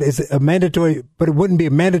he said it's a mandatory, but it wouldn't be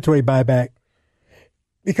a mandatory buyback.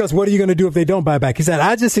 Because what are you going to do if they don't buy back? He said,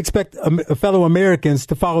 I just expect fellow Americans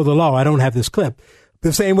to follow the law. I don't have this clip.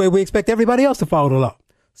 The same way we expect everybody else to follow the law.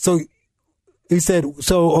 So he said,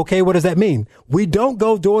 okay, what does that mean? We don't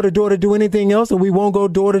go door to door to do anything else, and we won't go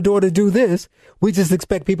door to door to do this. We just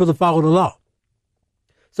expect people to follow the law.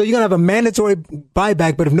 So you're going to have a mandatory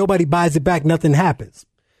buyback, but if nobody buys it back, nothing happens.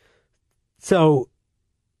 So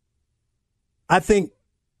I think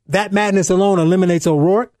that madness alone eliminates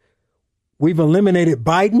O'Rourke. We've eliminated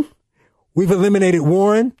Biden. We've eliminated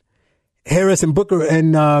Warren. Harris and Booker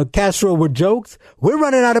and Castro were jokes. We're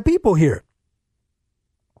running out of people here.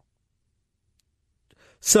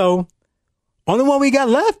 So, only one we got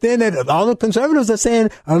left then that all the conservatives are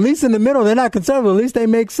saying, at least in the middle, they're not conservative, at least they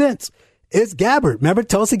make sense. It's Gabbard. Remember,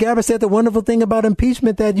 Tulsi Gabbard said the wonderful thing about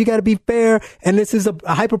impeachment, that you got to be fair, and this is a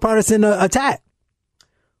hyper-partisan attack.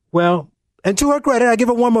 Well, and to her credit, I give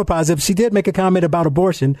her one more positive. She did make a comment about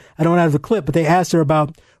abortion. I don't have the clip, but they asked her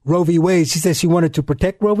about Roe v. Wade. She said she wanted to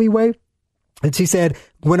protect Roe v. Wade. And she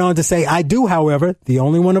went on to say, I do, however, the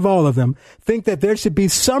only one of all of them, think that there should be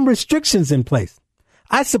some restrictions in place.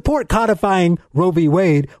 I support codifying Roe v.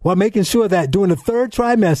 Wade while making sure that during the third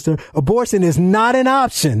trimester, abortion is not an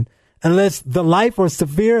option unless the life or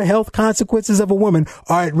severe health consequences of a woman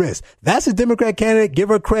are at risk. That's a Democrat candidate. Give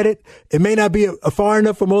her credit. It may not be far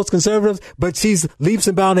enough for most conservatives, but she's leaps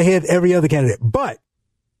and bounds ahead of every other candidate. But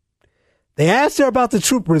they asked her about the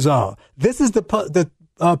troop resolve. This is the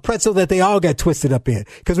pretzel that they all got twisted up in.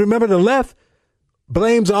 Because remember, the left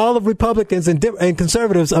blames all of Republicans and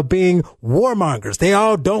conservatives of being warmongers. They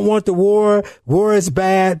all don't want the war. War is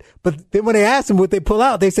bad. But then when they asked them would they pull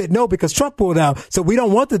out, they said no, because Trump pulled out. So we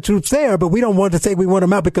don't want the troops there, but we don't want to say we want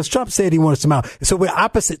them out because Trump said he wants them out. So we're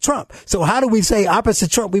opposite Trump. So how do we say opposite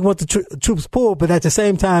Trump? We want the troops pulled, but at the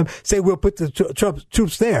same time say we'll put the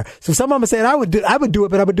troops there. So some of them said I would do it,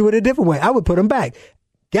 but I would do it a different way. I would put them back.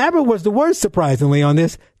 Gabbard was the worst, surprisingly, on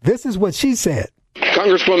this. This is what she said.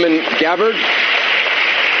 Congresswoman Gabbard.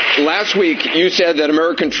 Last week, you said that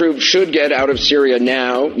American troops should get out of Syria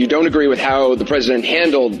now. You don't agree with how the president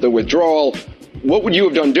handled the withdrawal. What would you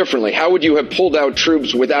have done differently? How would you have pulled out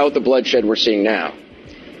troops without the bloodshed we're seeing now?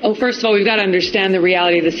 Oh, first of all, we've got to understand the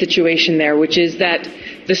reality of the situation there, which is that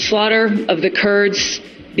the slaughter of the Kurds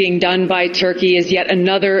being done by Turkey is yet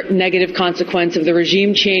another negative consequence of the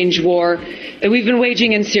regime change war that we've been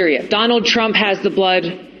waging in Syria. Donald Trump has the blood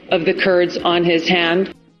of the Kurds on his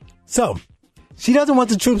hand. So, she doesn't want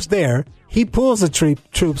the troops there. He pulls the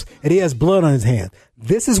troops, and he has blood on his hand.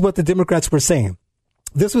 This is what the Democrats were saying.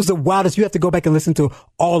 This was the wildest. You have to go back and listen to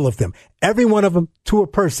all of them. Every one of them to a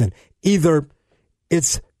person. Either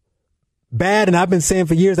it's bad, and I've been saying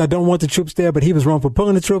for years I don't want the troops there, but he was wrong for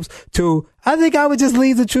pulling the troops, to I think I would just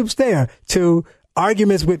leave the troops there, to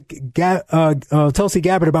arguments with Tulsi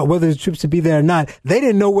Gabbard about whether the troops should be there or not. They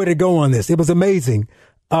didn't know where to go on this. It was amazing.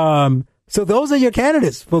 So those are your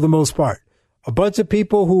candidates for the most part. A bunch of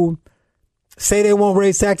people who say they won't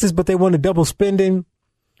raise taxes, but they want to double spending.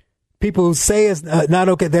 People who say it's not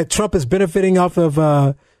okay, that Trump is benefiting off of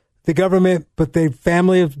the government, but their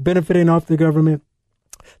family is benefiting off the government.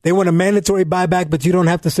 They want a mandatory buyback, but you don't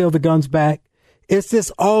have to sell the guns back. It's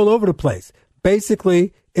just all over the place.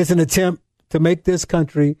 Basically, it's an attempt to make this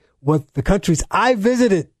country what the countries I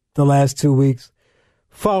visited the last 2 weeks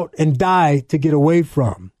fought and died to get away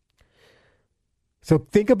from. So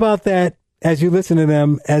think about that as you listen to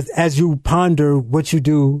them, as you ponder what you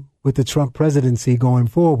do with the Trump presidency going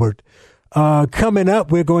forward. Coming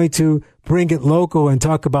up, we're going to bring it local and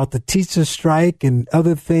talk about the teacher strike and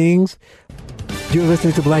other things. You're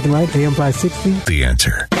listening to Black and White, AM 560. The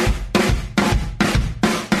Answer.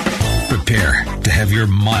 Prepare to have your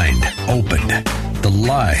mind opened. The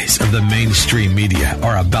lies of the mainstream media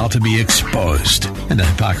are about to be exposed, and the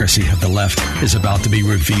hypocrisy of the left is about to be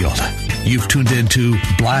revealed. You've tuned into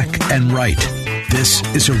Black and Right. This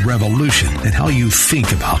is a revolution in how you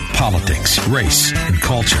think about politics, race, and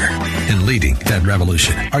culture. And leading that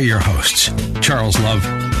revolution are your hosts, Charles Love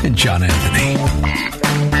and John Anthony.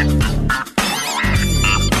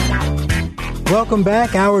 Welcome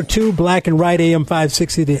back. Hour 2, Black and Right, AM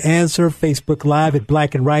 560, The Answer. Facebook Live at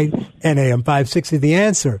Black and Right and AM 560, The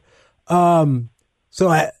Answer.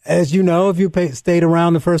 So as you know, if you stayed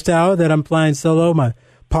around the first hour, that I'm flying solo. My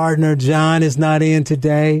partner, John, is not in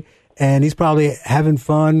today, and he's probably having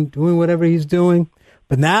fun doing whatever he's doing.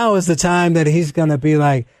 But now is the time that he's going to be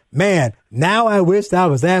like, man, now I wish I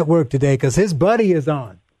was at work today, because his buddy is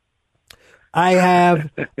on.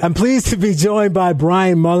 I'm pleased to be joined by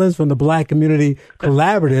Brian Mullins from the Black Community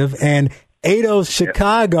Collaborative and ADOS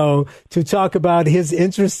Chicago to talk about his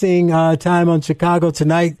interesting time on Chicago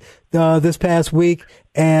Tonight this past week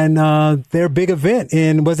and their big event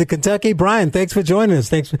in, was it Kentucky? Brian, thanks for joining us.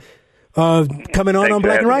 Thanks for coming on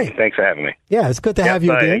Black and Right. Thanks for having me. Yeah, it's good to have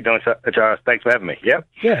you again. How you doing, Charles? Thanks for having me. Yep.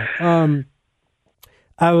 Yeah.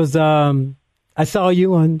 I saw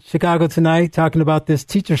you on Chicago Tonight talking about this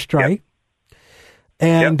teacher strike. Yep.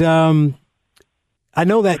 And I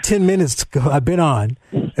know that 10 minutes ago I've been on,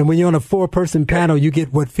 and when you're on a 4-person panel, you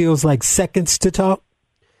get what feels like seconds to talk.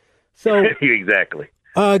 So exactly.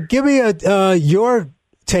 Give me your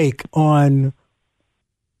take on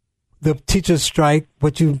the teachers' strike.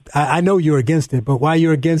 I know you're against it, but why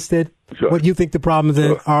you're against it? Sure. What you think the problems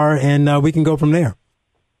are, and we can go from there.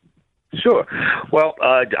 Sure. Well,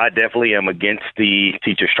 I definitely am against the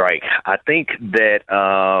teacher strike. I think that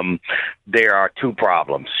there are two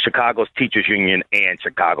problems: Chicago's teachers union and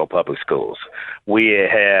Chicago public schools. We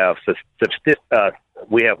have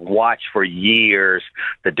watched for years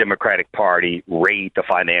the Democratic Party raid the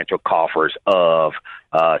financial coffers of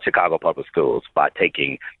Chicago public schools by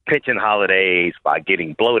taking pension holidays, by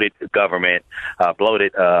getting bloated government,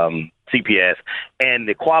 bloated CPS, and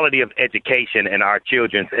the quality of education and our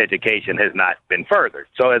children's education has not been furthered.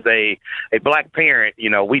 So as a black parent,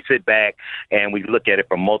 we sit back and we look at it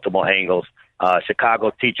from multiple angles.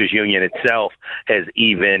 Chicago Teachers Union itself has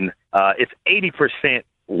it's 80%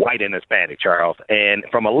 white and Hispanic, Charles. And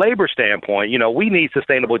from a labor standpoint, we need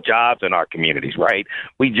sustainable jobs in our communities, right?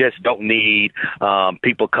 We just don't need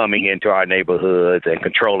people coming into our neighborhoods and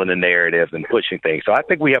controlling the narratives and pushing things. So I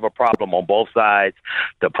think we have a problem on both sides,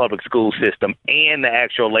 the public school system and the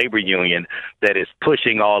actual labor union that is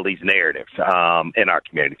pushing all these narratives in our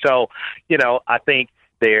community. So, I think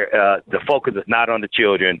the focus is not on the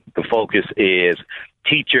children. The focus is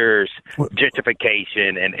teachers,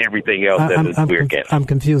 gentrification, and everything else we're against. I'm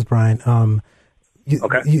confused, Brian.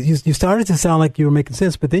 You started to sound like you were making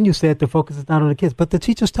sense, but then you said the focus is not on the kids. But the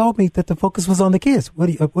teachers told me that the focus was on the kids. What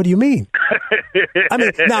do you mean? I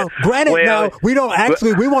mean, now, granted, now we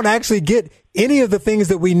won't actually get any of the things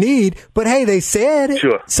that we need, but hey, they said it.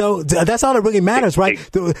 Sure. So that's all that really matters, right?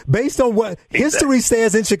 Based on what history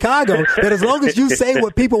says in Chicago, that as long as you say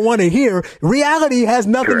what people want to hear, reality has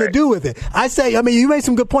nothing to do with it. You made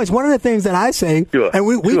some good points. One of the things that I say, and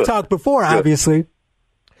we've talked before, obviously,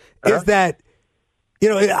 is that,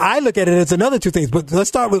 I look at it as another two things, but let's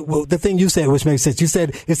start with the thing you said, which makes sense. You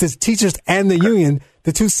said it's the teachers and the union,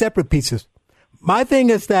 the two separate pieces. My thing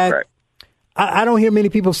is that I don't hear many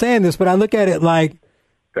people saying this, but I look at it like,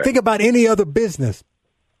 think about any other business.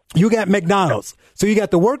 You got McDonald's. So you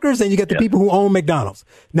got the workers and you got the people who own McDonald's.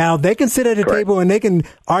 Now they can sit at a table and they can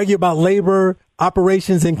argue about labor,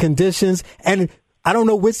 operations and conditions. And I don't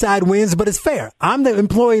know which side wins, but it's fair. I'm the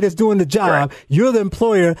employee that's doing the job. You're the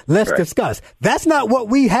employer. Let's discuss. That's not what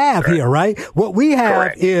we have here, right? What we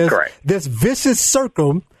have is this vicious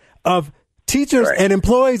circle of teachers and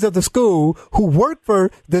employees of the school who work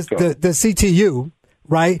for the CTU,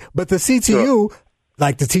 right? But the CTU,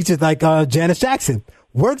 like the teachers like Janice Jackson,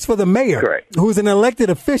 works for the mayor, who's an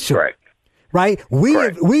elected official, right?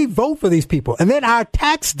 We vote for these people, and then our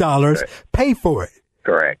tax dollars pay for it.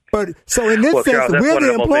 Correct. But so in this sense, we're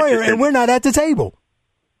the employer, and we're not at the table.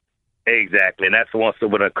 Exactly, and that's one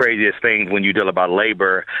of the craziest things when you deal about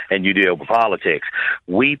labor and you deal with politics.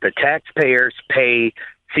 The taxpayers pay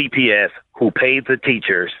CPS, who pays the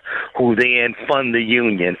teachers, who then fund the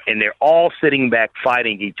union, and they're all sitting back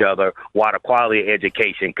fighting each other while the quality of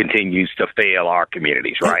education continues to fail our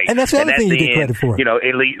communities, right? And that's the other thing you get credit for.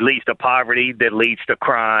 It leads to poverty, that leads to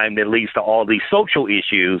crime, that leads to all these social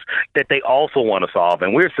issues that they also want to solve.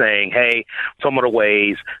 And we're saying, hey, some of the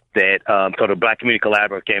ways that so the Black Community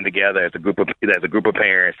Collaborative came together as a group of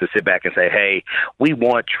parents to sit back and say, hey, we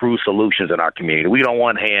want true solutions in our community. We don't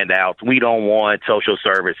want handouts. We don't want social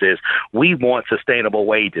services. We want sustainable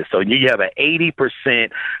wages. So you have an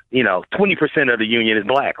 80%, 20% of the union is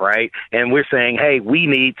Black, right? And we're saying, hey, we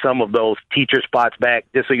need some of those teacher spots back.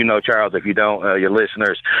 Just so you know, Charles, if you don't, your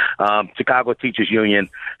listeners, Chicago Teachers Union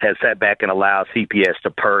has sat back and allowed CPS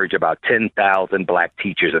to purge about 10,000 Black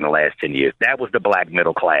teachers in the last 10 years. That was the Black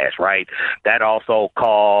middle class, right? That also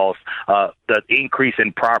caused the increase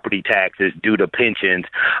in property taxes due to pensions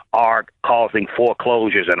are causing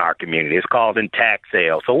foreclosures in our community. It's causing tax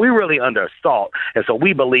sales. So we're really under assault. And so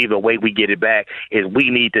we believe the way we get it back is we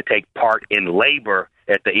need to take part in labor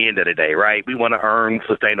at the end of the day, right? We want to earn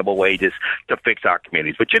sustainable wages to fix our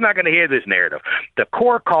communities. But you're not going to hear this narrative. The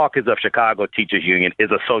core caucus of Chicago Teachers Union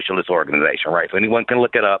is a socialist organization, right? So anyone can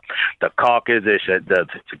look it up. The caucus is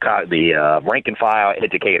the rank and file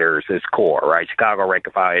educators is core, right? Chicago rank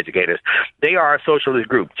and file educators. They are a socialist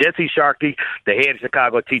group. Jesse Sharkey, the head of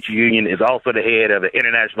Chicago Teachers Union, is also the head of the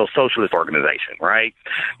International Socialist Organization, right?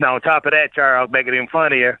 Now, on top of that, Charles, make it even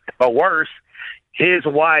funnier or worse, his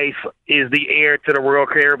wife is the heir to the Royal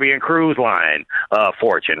Caribbean Cruise Line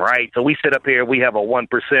fortune, right? So we sit up here, we have a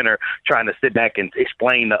 1%er trying to sit back and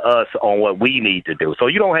explain to us on what we need to do. So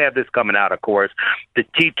you don't have this coming out, of course. The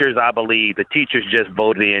teachers, I believe, just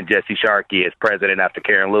voted in Jesse Sharkey as president after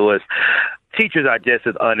Karen Lewis. Teachers are just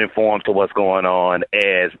as uninformed to what's going on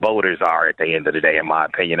as voters are at the end of the day, in my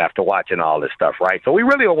opinion, after watching all this stuff, right? So we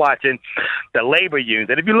really are watching the labor unions.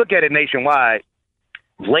 And if you look at it nationwide,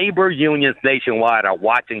 labor unions nationwide are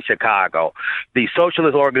watching Chicago. These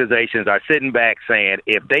socialist organizations are sitting back saying,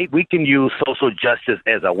 if we can use social justice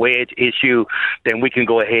as a wedge issue, then we can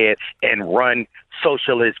go ahead and run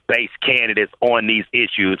socialist-based candidates on these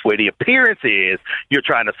issues where the appearance is you're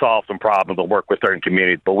trying to solve some problems or work with certain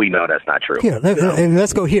communities, but we know that's not true. Here, and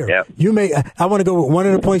let's go here. Yeah. I want to go with one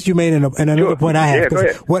of the points you made and another point I have.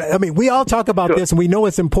 Yeah, go ahead. We all talk about this and we know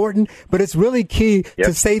it's important, but it's really key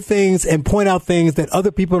to say things and point out things that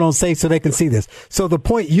other people don't say so they can see this. So the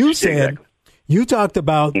point you said, you talked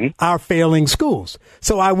about our failing schools.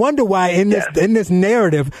 So I wonder why in this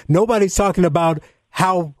narrative, nobody's talking about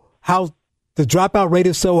how the dropout rate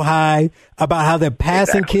is so high, about how they're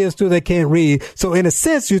passing kids through they can't read. So in a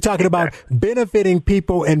sense, you're talking about benefiting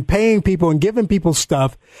people and paying people and giving people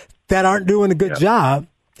stuff that aren't doing a good job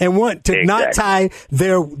and want to not tie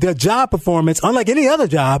their job performance, unlike any other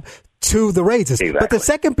job, to the raises. But the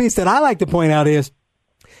second piece that I like to point out is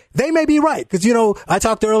they may be right. Because, I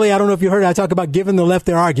talked earlier, I don't know if you heard it, I talked about giving the left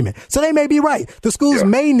their argument. So they may be right. The schools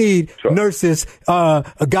may need nurses,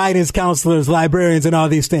 guidance counselors, librarians, and all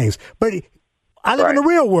these things. But I live in the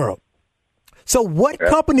real world. So what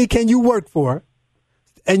company can you work for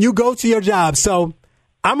and you go to your job? So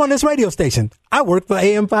I'm on this radio station. I work for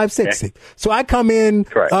AM 560. So I come in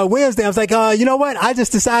Wednesday. I was like, you know what? I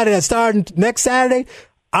just decided that starting next Saturday,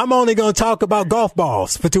 I'm only going to talk about golf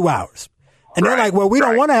balls for 2 hours. And they're like, well, we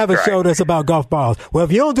don't want to have a show that's about golf balls. Well,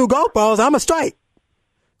 if you don't do golf balls, I'm a strike.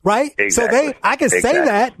 Right? Exactly. So I can say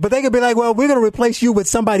that, but they could be like, well, we're going to replace you with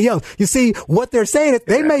somebody else. You see, what they're saying is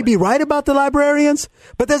they may be right about the librarians,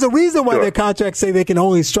 but there's a reason why their contracts say they can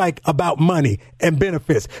only strike about money and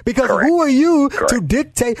benefits. Because who are you to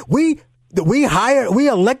dictate? We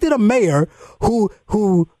elected a mayor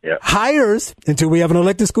who hires, until we have an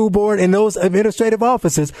elected school board and those administrative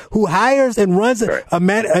offices, who hires and runs an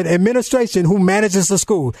administration who manages the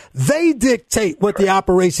school. They dictate what the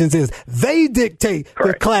operations is. They dictate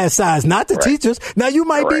the class size, not the teachers. Now, you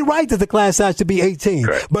might be right that the class size should be 18.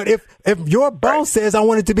 But if your boss says, I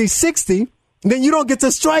want it to be 60, then you don't get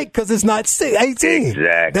to strike because it's not 18.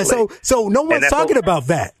 Exactly. So no one's talking about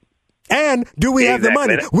that. And do we have the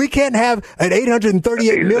money? We can't have an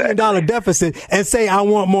 $838 million deficit and say, I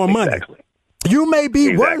want more money. You may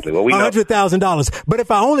be worth $100,000, but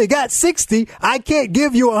if I only got 60, I can't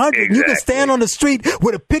give you 100. You can stand on the street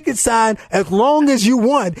with a picket sign as long as you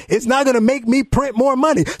want. It's not going to make me print more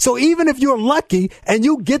money. So even if you're lucky and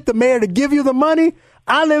you get the mayor to give you the money,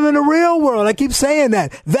 I live in the real world. I keep saying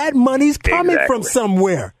that. That money's coming from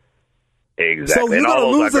somewhere. Exactly. So you're going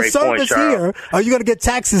to lose a service here, or you're going to get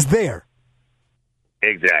taxes there.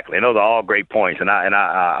 Exactly. And those are all great points. And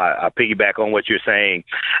I piggyback on what you're saying.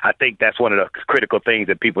 I think that's one of the critical things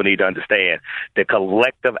that people need to understand. The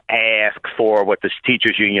collective ask for what the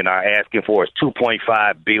teachers union are asking for is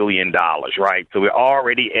 $2.5 billion, right? So we're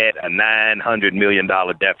already at a $900 million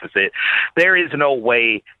deficit. There is no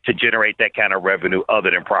way to generate that kind of revenue other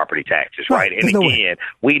than property taxes, right? And again,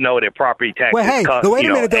 we know that property taxes wait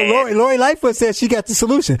a minute, though. Lori Lightfoot says she got the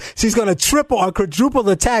solution. She's going to triple or quadruple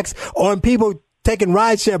the tax on people taking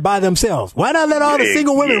rideshare by themselves. Why not let all the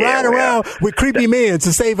single women ride around with creepy men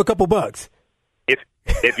to save a couple bucks?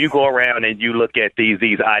 If you go around and you look at these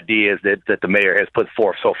ideas that the mayor has put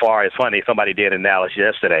forth so far, it's funny, somebody did an analysis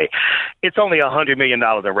yesterday. It's only $100 million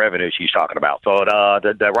in revenue she's talking about. So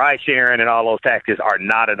the ride sharing and all those taxes are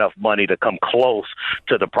not enough money to come close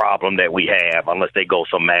to the problem that we have unless they go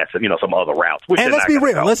some massive, some other routes. And let's be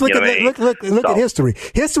real. Let's look at history.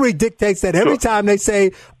 History dictates that every time they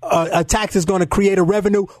say a tax is going to create a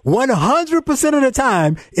revenue, 100% of the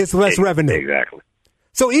time it's less revenue. Exactly.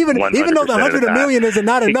 So even though the $100 million is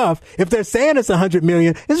not enough, if they're saying it's $100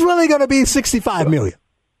 million, it's really going to be $65 million.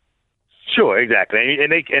 Sure, exactly,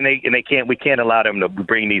 and we can't allow them to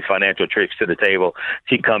bring these financial tricks to the table.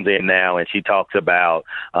 She comes in now and she talks about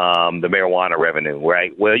the marijuana revenue,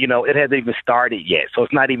 right? Well, it hasn't even started yet, so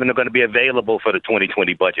it's not even going to be available for the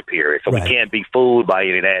 2020 budget period. So we can't be fooled by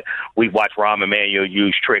any of that. We've watched Rahm Emanuel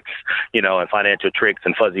use tricks, and financial tricks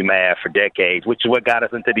and fuzzy math for decades, which is what got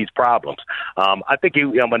us into these problems. I think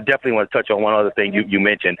I definitely want to touch on one other thing you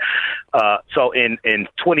mentioned. So in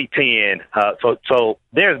 2010, so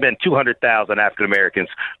there's been 200,000 African Americans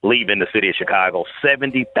leaving the city of Chicago,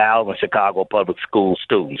 70,000 Chicago public school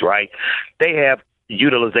students, right? They have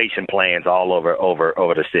utilization plans all over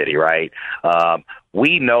the city, right?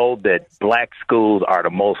 We know that black schools are the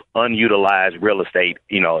most unutilized real estate,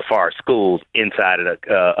 as far as schools inside of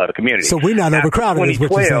the community. So we're not overcrowded, is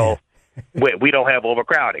what you're saying. We don't have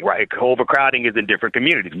overcrowding, right? Overcrowding is in different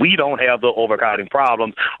communities. We don't have the overcrowding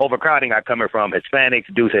problems. Overcrowding are coming from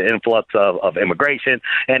Hispanics due to influx of immigration,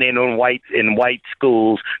 and in white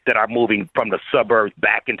schools that are moving from the suburbs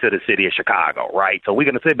back into the city of Chicago, right? So we're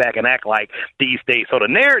going to sit back and act like these days. So the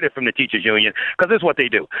narrative from the teachers union, because this is what they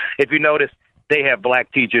do. If you notice, they have black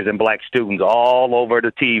teachers and black students all over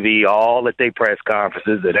the TV, all at their press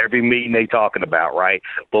conferences, at every meeting they talking about, right?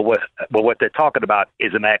 But what they're talking about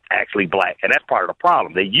isn't actually black, and that's part of the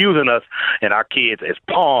problem. They're using us and our kids as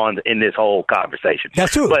pawns in this whole conversation.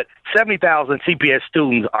 That's true. But 70,000 CPS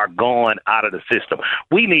students are gone out of the system.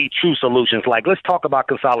 We need true solutions. Like, let's talk about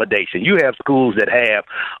consolidation. You have schools that have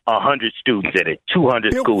 100 students in it,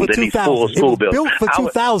 200 schools that need full school buildings. Built for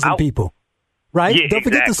 2,000 people. Right? Yeah, don't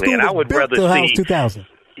forget the school was built to house 2,000.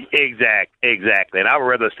 Exactly. And I would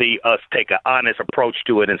rather see us take an honest approach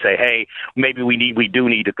to it and say, hey, maybe we do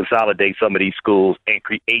need to consolidate some of these schools and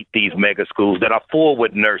create these mega schools that are full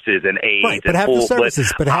with nurses and aides and full,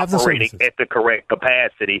 but operating at the correct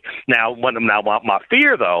capacity. Now, my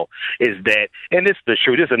fear, though, is that, and this is the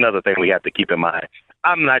truth, this is another thing we have to keep in mind.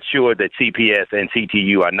 I'm not sure that CPS and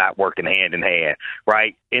CTU are not working hand in hand,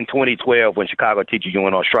 right? In 2012, when Chicago Teachers Union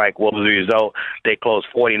went on strike, what was the result? They closed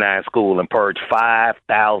 49 schools and purged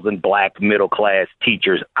 5,000 black middle-class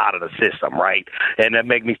teachers out of the system, right? And that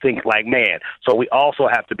made me think, like, man, so we also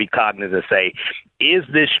have to be cognizant and say, is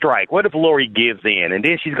this strike? What if Lori gives in and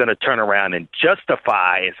then she's going to turn around and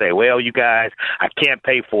justify and say, well, you guys, I can't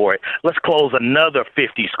pay for it. Let's close another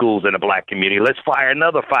 50 schools in the black community. Let's fire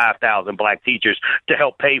another 5,000 black teachers to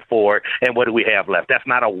help pay for it. And what do we have left? That's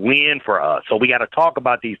not a win for us. So we got to talk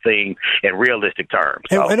about these things in realistic terms.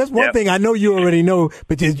 So, and that's one thing I know you already know,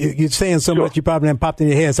 but you're saying so much you probably haven't popped in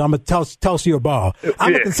your head. So I'm going to toss you a ball.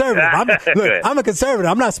 I'm a conservative. I'm a conservative.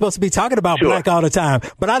 I'm not supposed to be talking about black all the time,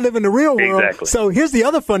 but I live in the real world. Exactly. So here's the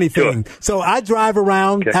other funny thing. So I drive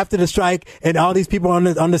around after the strike, and all these people on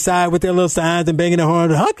the side with their little signs and banging their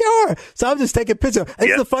horn, honk your horn. So I'm just taking pictures.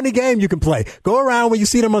 It's a funny game you can play. Go around when you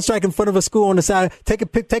see them on strike in front of a school on the side, take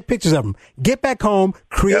pictures of them. Get back home,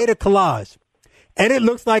 create a collage. And it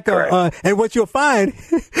looks like and what you'll find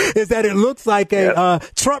is that it looks like a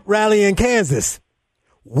Trump rally in Kansas.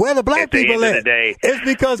 Where the black people at? It's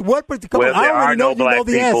because I already know you know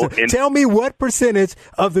the answer. Tell me what percentage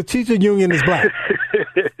of the teacher union is black.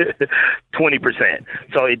 20%.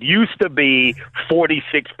 So it used to be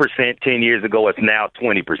 46% 10 years ago. It's now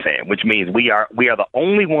 20%, which means we are the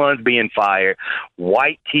only ones being fired.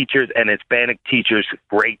 White teachers and Hispanic teachers'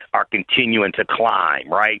 rates are continuing to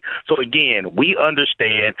climb, right? So again, we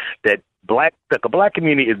understand that the black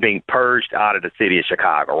community is being purged out of the city of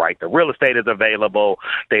Chicago, right? The real estate is available.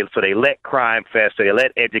 So they let crime fest, they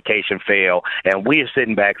let education fail, and we are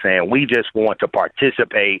sitting back saying we just want to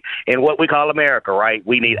participate in what we call America, right?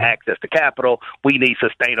 We need access to capital. We need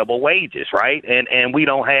sustainable wages, right? And we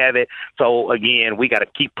don't have it. So again, we got to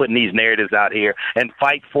keep putting these narratives out here and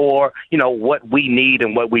fight for, what we need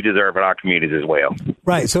and what we deserve in our communities as well.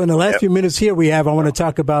 Right. So in the last few minutes here I want to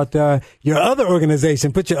talk about your other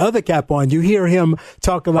organization. Put your other cap on. You hear him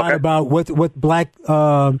talk a lot about what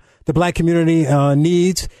the black community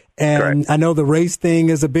needs. And I know the race thing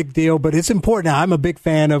is a big deal, but it's important. I'm a big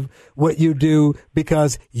fan of what you do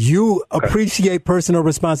because you appreciate personal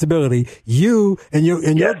responsibility. You and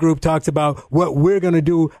your group talks about what we're going to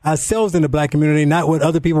do ourselves in the black community, not what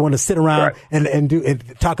other people want to sit around and do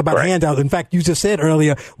and talk about handouts. In fact, you just said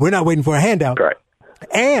earlier, we're not waiting for a handout.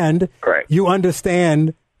 And you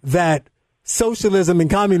understand that socialism and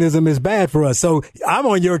communism is bad for us. So I'm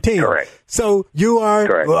on your team. So you are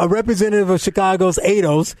a representative of Chicago's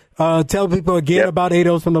ADOS. Tell people again about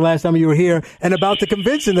ADOS from the last time you were here and about the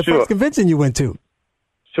convention, the first convention you went to.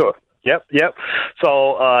 Sure. Yep. So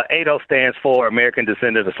ADOS stands for American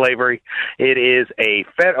Descendants of Slavery. It is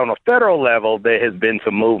on a federal level, there has been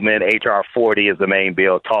some movement. H.R. 40 is the main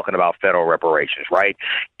bill talking about federal reparations, right?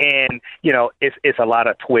 And, it's a lot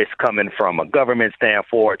of twists coming from a government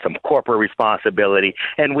standpoint, some corporate responsibility,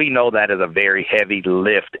 and we know that is a very heavy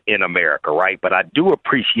lift in America, right? But I do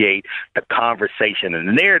appreciate the conversation and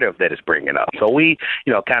the narrative that it's bringing up. So we,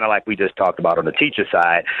 kind of like we just talked about on the teacher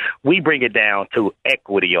side, we bring it down to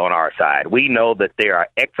equity on our side. We know that there are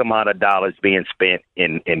X amount of dollars being spent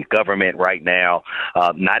in government right now,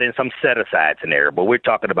 not in some set-aside scenario, but we're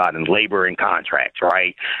talking about in labor and contracts,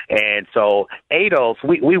 right? And so ADOS,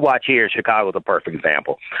 we watch here in Chicago is a perfect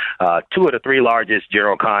example. 2 of the 3 largest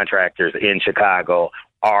general contractors in Chicago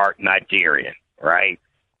are Nigerian, right?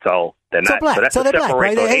 So they're not. Black. So that's so they're black,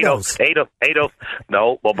 right? ADOS.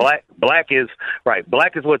 No, well, black is right.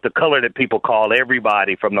 Black is what the color that people call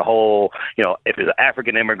everybody from the whole. If it's an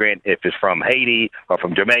African immigrant, if it's from Haiti or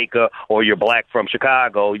from Jamaica, or you're black from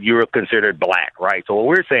Chicago, you're considered black, right? So what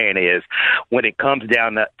we're saying is, when it comes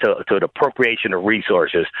down to the appropriation of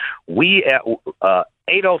resources, we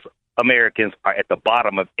ADOS Americans are at the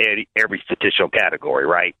bottom of every statistical category,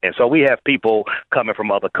 right? And so we have people coming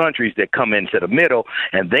from other countries that come into the middle,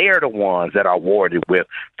 and they are the ones that are awarded with,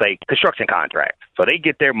 say, construction contracts. So they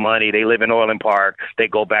get their money, they live in Orland Park, they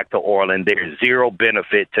go back to Orland. There's zero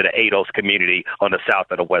benefit to the ADOS community on the south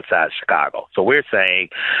and the west side of Chicago. So we're saying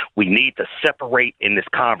we need to separate in this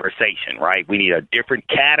conversation, right? We need a different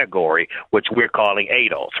category, which we're calling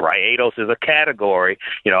ADOS, right? ADOS is a category.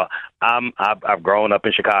 I've grown up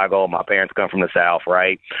in Chicago. My parents come from the South,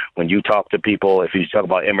 right? When you talk to people, if you talk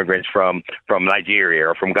about immigrants from Nigeria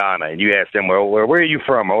or from Ghana, and you ask them, well, where are you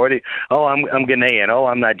from? Or I'm Ghanaian. Oh,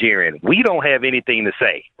 I'm Nigerian. We don't have anything to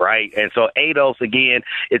say, right? And so ADOS, again,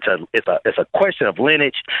 it's a question of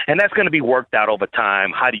lineage, and that's going to be worked out over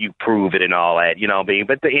time. How do you prove it and all that,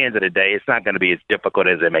 But at the end of the day, it's not going to be as difficult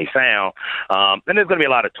as it may sound, and there's going to be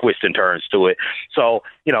a lot of twists and turns to it. So,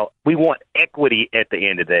 we want equity at the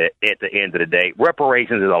end of the day.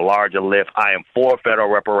 Reparations is a larger lift. I am for federal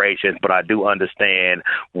reparations, but I do understand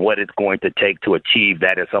what it's going to take to achieve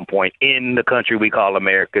that at some point in the country we call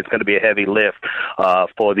America. It's going to be a heavy lift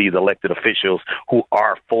for these elected officials who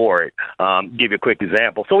are for it. Give you a quick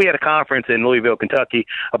example. So we had a conference in Louisville, Kentucky.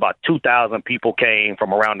 About 2,000 people came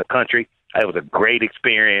from around the country. It was a great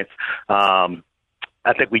experience.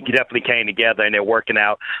 I think we definitely came together, and they're working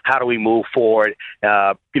out how do we move forward,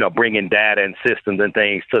 bringing data and systems and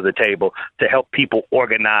things to the table to help people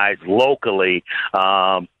organize locally.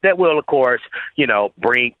 That will, of course,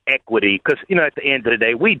 bring equity because, at the end of the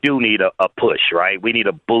day, we do need a push, right? We need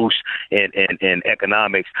a boost in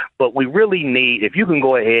economics, but we really need, if you can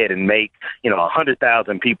go ahead and make,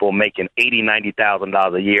 100,000 people making $80,000,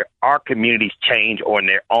 $90,000 a year, our communities change on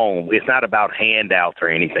their own. It's not about handouts or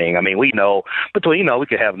anything. I mean, we know we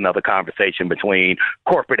could have another conversation between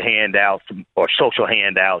corporate handouts or social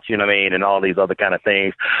handouts, and all these other kind of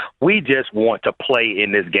things. We just want to play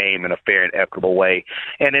in this game in a fair and equitable way.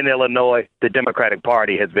 And in Illinois, the Democratic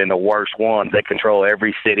Party has been the worst one. They control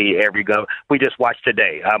every city, every government. We just watched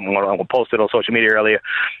today. I'm going to post it on social media earlier.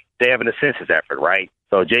 They're having a census effort, right?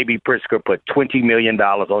 So J.B. Pritzker put $20 million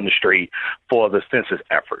on the street for the census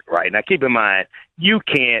effort, right? Now, keep in mind,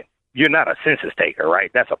 you're not a census taker,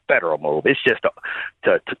 right? That's a federal move. It's just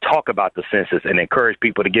to talk about the census and encourage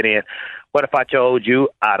people to get in. What if I told you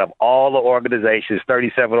out of all the organizations,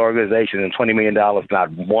 37 organizations and $20 million,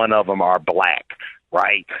 not one of them are black,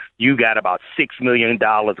 right? You got about $6 million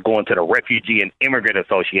going to the Refugee and Immigrant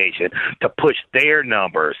Association to push their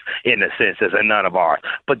numbers in the census and none of ours.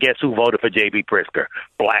 But guess who voted for J.B. Pritzker?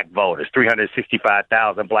 Black voters.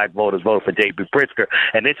 365,000 black voters voted for J.B. Pritzker.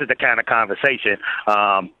 And this is the kind of conversation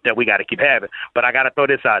that we got to keep having. But I got to throw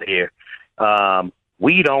this out here.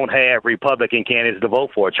 We don't have Republican candidates to vote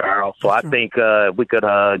for, Charles. So I think we could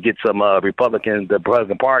get some the Republican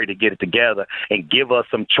Party to get it together and give us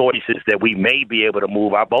some choices that we may be able to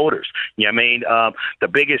move our voters. You know what I mean? The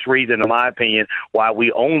biggest reason, in my opinion, why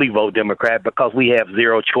we only vote Democrat because we have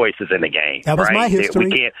zero choices in the game. That was right? my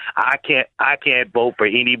history. I can't vote for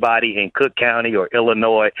anybody in Cook County or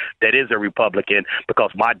Illinois that is a Republican because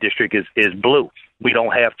my district is blue. We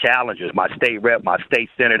don't have challengers. My state rep, my state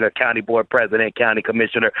senator, county board president, county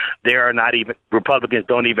commissioner, there are not even, Republicans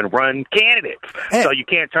don't even run candidates. So you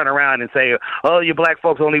can't turn around and say, oh, you black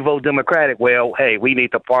folks only vote Democratic. Well, hey, we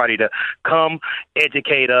need the party to come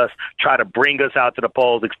educate us, try to bring us out to the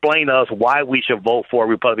polls, explain to us why we should vote for a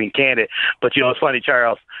Republican candidate. But, it's funny,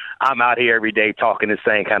 Charles, I'm out here every day talking the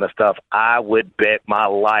same kind of stuff. I would bet my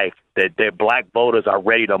life that their black voters are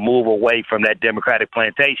ready to move away from that Democratic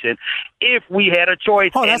plantation if we had a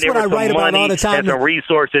choice and there was some money and some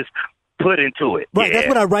resources put into it. Right, that's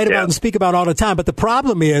what I write about and speak about all the time. But the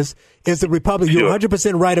problem is the Republican. You're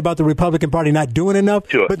 100% right about the Republican Party not doing enough.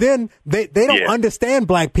 But then they don't understand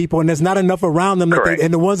black people, and there's not enough around them.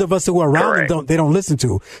 And the ones of us who are around them they don't listen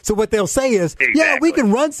to. So what they'll say is, yeah, we can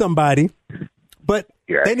run somebody, but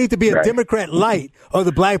they need to be a Democrat light, or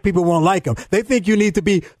the black people won't like them. They think you need to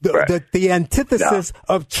be the antithesis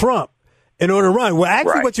of Trump in order to run. Well,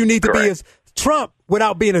 actually, what you need to be is Trump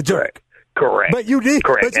without being a jerk. Correct. But you need,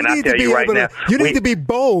 Correct. But you need to be able to. You need to be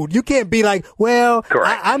bold. You can't be like, well,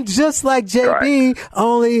 I'm just like JB.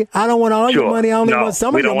 Only I don't want all your money. I only want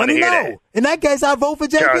some of your money. No. In that case, I vote for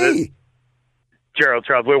JB. Charles,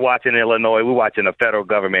 we're watching Illinois. We're watching the federal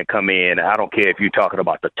government come in. I don't care if you're talking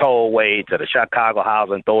about the tollway, to the Chicago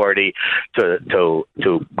Housing Authority, to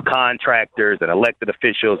contractors and elected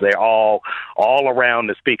officials. They're all around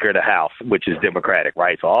the Speaker of the House, which is Democratic,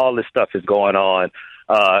 right? So all this stuff is going on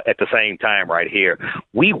at the same time right here.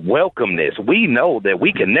 We welcome this. We know that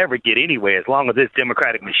we can never get anywhere as long as this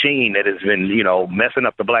Democratic machine that has been, messing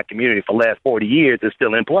up the black community for the last 40 years is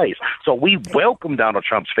still in place. So we welcome Donald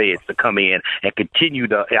Trump's feds to come in and continue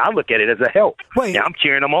to, I look at it as a help. I'm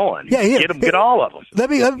cheering them on. Get all of them. Let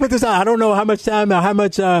me put this out. I don't know how much time or how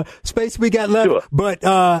much space we got left, but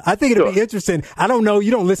I think it'll be interesting. I don't know.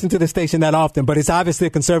 You don't listen to the station that often, but it's obviously a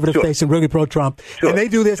conservative station, really pro-Trump. And they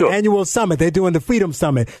do this annual summit. They're doing the Freedom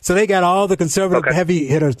Summit. So they got all the conservative heavy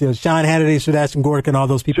hitters, Sean Hannity, Sebastian Gorka, and all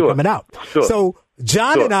those people coming out. So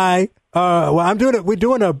John and I, we're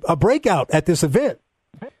doing a breakout at this event.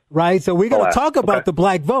 Right. So we're going to talk about the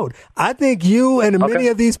black vote. I think you and many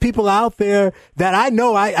of these people out there that I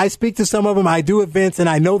know, I speak to some of them. I do events and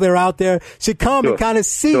I know they're out there, should come and kind of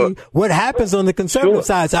see what happens on the conservative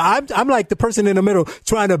side. So I'm like the person in the middle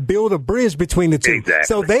trying to build a bridge between the two. Exactly.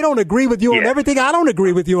 So they don't agree with you on everything. I don't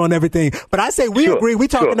agree with you on everything. But I say we agree. We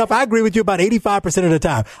talk enough. I agree with you about 85% of the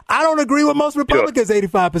time. I don't agree with most Republicans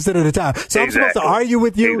 85% of the time. So I'm supposed to argue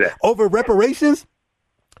with you over reparations?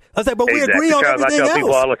 I say, but we agree on everything else.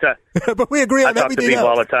 People all the time. But we agree on everything else. I talk to people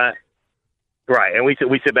all the time. Right, and we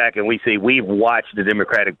sit back and we've watched the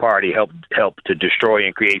Democratic Party help to destroy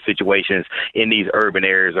and create situations in these urban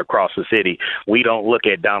areas across the city. We don't look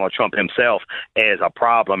at Donald Trump himself as a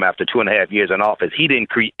problem after 2.5 years in office. He didn't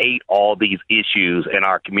create all these issues in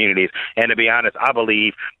our communities. And to be honest, I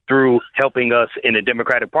believe through helping us in the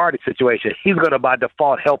Democratic Party situation, he's going to by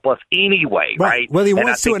default help us anyway, right? Whether he and I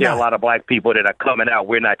wants to think or there are not. a lot of black people that are coming out.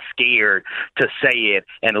 We're not scared to say it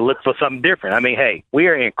and look for something different. I mean, hey, we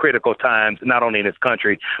are in critical times, not only in this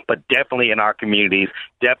country, but definitely in our communities,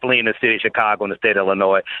 definitely in the city of Chicago and the state of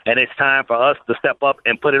Illinois. And it's time for us to step up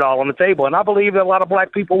and put it all on the table. And I believe that a lot of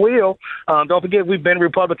black people will. Don't forget, we've been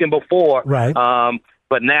Republican before. Right.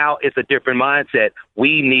 But now it's a different mindset.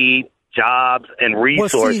 We need jobs and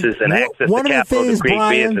resources and access to capital to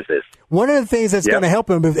create businesses. One of the things that's going to help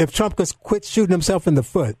him if Trump could quit shooting himself in the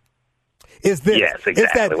foot is this. Yes, exactly.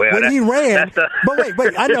 It's that Well, when he ran, but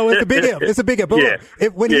wait, I know it's a big if. It's a big if. But look,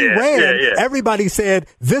 when he ran, everybody said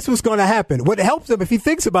this was going to happen. What helps him, if he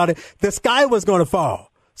thinks about it, the sky was going to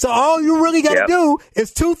fall. So all you really got to do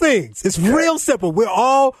is two things. It's real simple. We're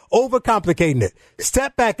all overcomplicating it.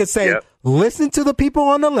 Step back and say, listen to the people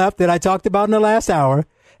on the left that I talked about in the last hour.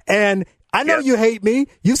 And I know you hate me.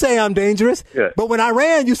 You say I'm dangerous. But when I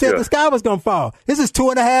ran, you said the sky was going to fall. This is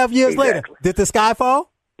 2.5 years later. Did the sky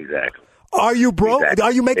fall? Exactly. Are you broke? Exactly.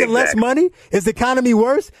 Are you making less money? Is the economy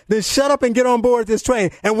worse? Then shut up and get on board this train.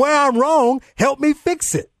 And where I'm wrong, help me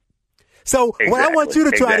fix it. So what I want you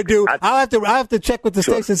to try to do, I have to check with the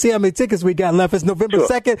station, see how many tickets we got left. It's November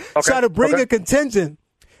 2nd. Try to bring a contingent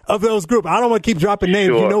of those groups. I don't want to keep dropping names.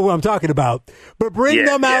 You know who I'm talking about. But bring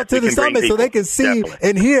them out to the summit so they can see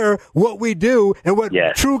and hear what we do and what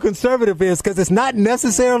true conservative is, because it's not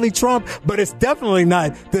necessarily Trump, but it's definitely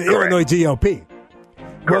not the Illinois GOP.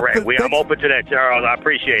 Correct. I'm open to that, Charles. I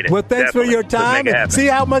appreciate it. Well, thanks for your time. And see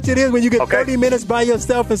how much it is when you get 30 minutes by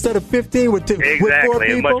yourself instead of 15 with 4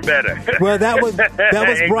 people. Much better. Well, that was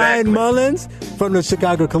Brian Mullins from the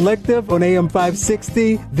Chicago Collective on AM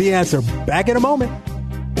 560. The Answer. Back in a moment.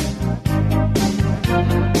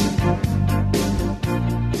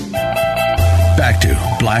 Back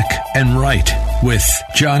to Black and Right with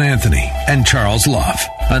John Anthony and Charles Love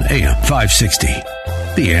on AM 560.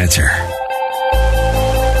 The Answer.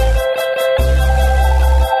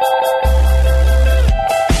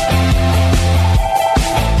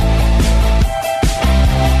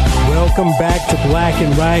 Welcome back to Black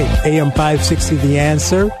and Right, AM 560, The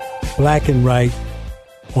Answer, Black and Right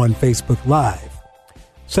on Facebook Live.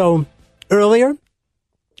 So earlier,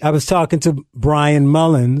 I was talking to Brian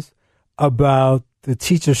Mullins about the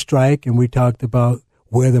teacher strike, and we talked about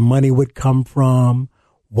where the money would come from,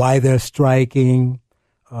 why they're striking,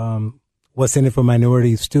 what's in it for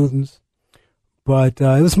minority students. But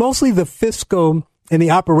it was mostly the fiscal and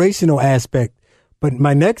the operational aspect. But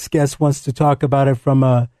my next guest wants to talk about it from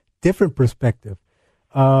a different perspective.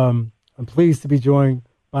 I'm pleased to be joined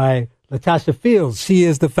by Latasha Fields. She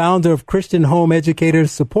is the founder of Christian Home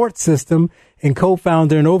Educators Support System and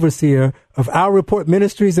co-founder and overseer of Our Report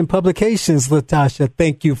Ministries and Publications. Latasha,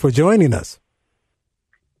 thank you for joining us.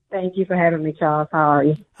 Thank you for having me, Charles. How are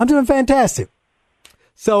you? I'm doing fantastic.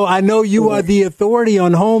 So I know you are the authority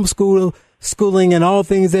on schooling and all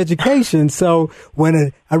things education. So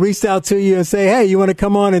when I reached out to you and say, hey, you want to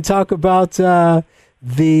come on and talk about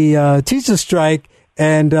the teacher strike,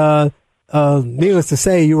 and needless to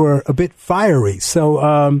say, you were a bit fiery.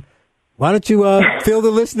 So why don't you fill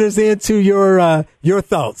the listeners into your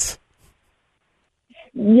thoughts?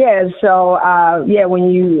 Yeah, so, when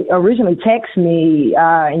you originally text me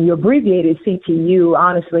and you abbreviated CTU,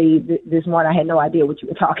 honestly, this morning I had no idea what you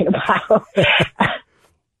were talking about.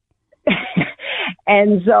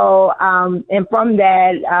 And so, and from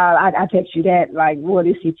that, I text you that, like, what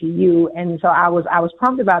is CTU? And so I was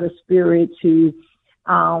prompted by the Spirit to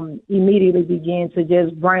immediately begin to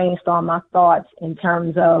just brainstorm my thoughts in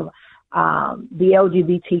terms of the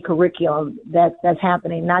LGBT curriculum that's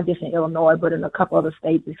happening, not just in Illinois, but in a couple other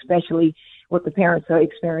states, especially what the parents are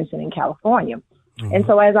experiencing in California. Mm-hmm. And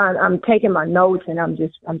so as I'm taking my notes and I'm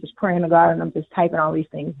just praying to God and I'm just typing all these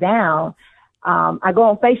things down, I go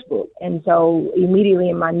on Facebook. And so immediately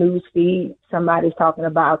in my news feed, somebody's talking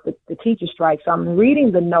about the teacher strike. So I'm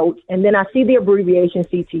reading the notes and then I see the abbreviation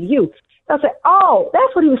CTU. So I said, oh,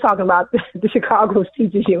 that's what he was talking about, the Chicago's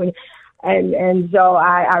Teachers Union. And so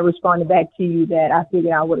I responded back to you that I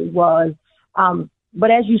figured out what it was.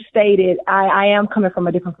 But as you stated, I am coming from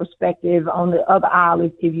a different perspective on the other aisle,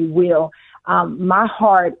 if you will. My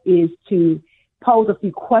heart is to pose a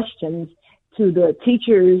few questions to the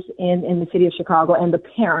teachers in the city of Chicago and the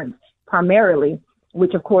parents primarily,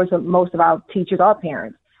 which of course most of our teachers are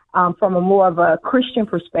parents, from a more of a Christian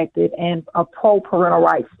perspective and a pro-parental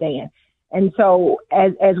rights stand. And so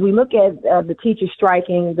as we look at the teachers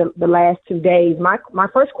striking the last 2 days, my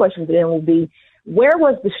first question to them will be, where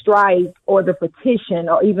was the strike or the petition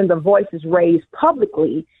or even the voices raised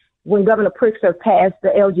publicly when Governor Pritzker passed the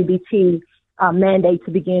LGBT mandate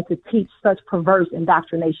to begin to teach such perverse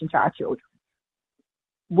indoctrination to our children?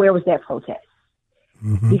 Where was that protest?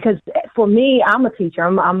 Mm-hmm. Because for me, I'm a teacher.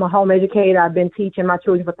 I'm a home educator. I've been teaching my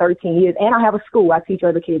children for 13 years, and I have a school. I teach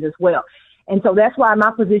other kids as well. And so that's why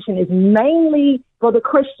my position is mainly for the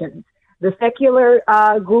Christians. The secular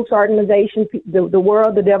groups, organizations, the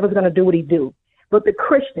world, the devil's going to do what he do. But the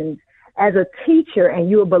Christians, as a teacher and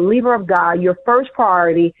you're a believer of God, your first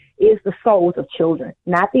priority is the souls of children,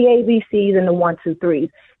 not the ABCs and the 1, 2, 3s.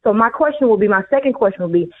 So my second question will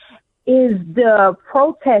be, is the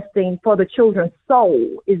protesting for the children's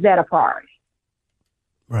soul, is that a priority?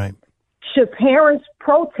 Right. Should parents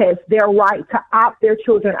protest their right to opt their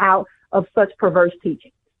children out of such perverse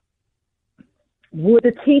teaching? Would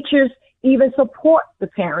the teachers even support the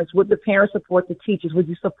parents? Would the parents support the teachers? Would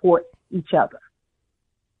you support each other?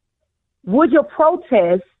 Would your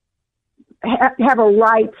protest have a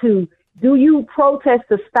right to, do you protest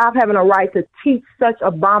to stop having a right to teach such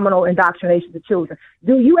abominable indoctrination to children?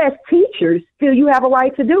 Do you as teachers feel you have a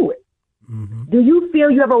right to do it? Mm-hmm. Do you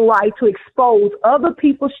feel you have a right to expose other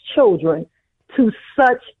people's children to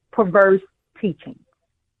such perverse teaching?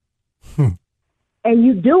 And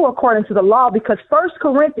you do according to the law, because 1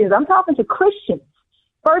 Corinthians, I'm talking to Christians,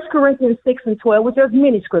 1 Corinthians 6 and 12, which there's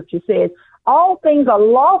many scriptures, says, all things are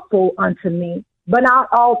lawful unto me, but not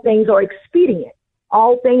all things are expedient.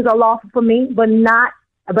 All things are lawful for me, but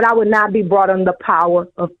I would not be brought under the power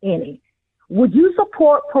of any. Would you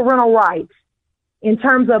support parental rights in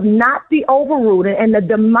terms of not the overruled and the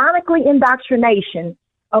demonically indoctrination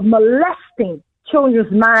of molesting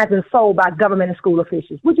children's minds and soul by government and school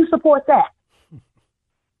officials? Would you support that?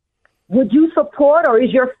 Would you support, or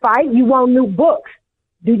is your fight, you want new books?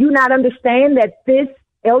 Do you not understand that this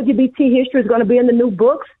LGBT history is going to be in the new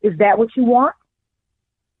books? Is that what you want?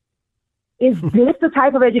 Is this the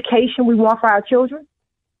type of education we want for our children?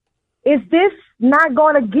 Is this not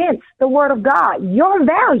going against the word of God, your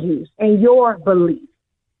values and your beliefs?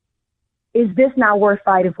 Is this not worth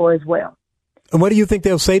fighting for as well? And what do you think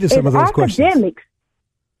they'll say to some of those questions?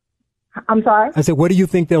 I'm sorry? I said, what do you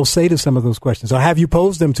think they'll say to some of those questions? Or have you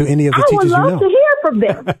posed them to any of the teachers you know? I would love to hear from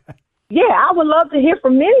them. Yeah, I would love to hear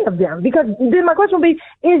from many of them, because then my question would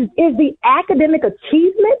be, is the academic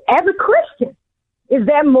achievement as a Christian, is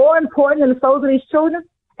that more important than the souls of these children?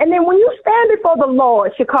 And then when you stand before the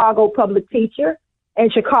Lord, Chicago public teacher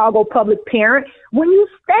and Chicago public parent, when you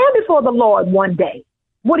stand before the Lord one day,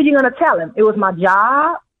 what are you going to tell him? It was my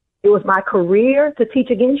job. It was my career to teach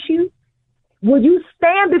against you. Will you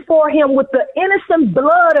stand before him with the innocent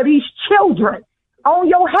blood of these children on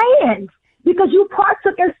your hands because you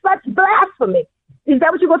partook in such blasphemy? Is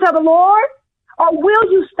that what you're going to tell the Lord? Or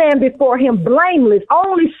will you stand before him blameless,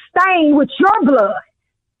 only stained with your blood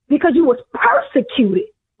because you was persecuted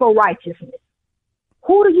for righteousness?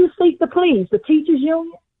 Who do you seek to please, the teachers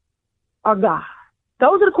union or God?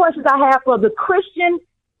 Those are the questions I have for the Christian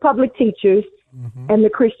public teachers and the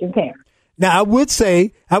Christian parents. Now, I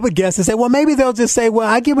would guess and say, well, maybe they'll just say, well,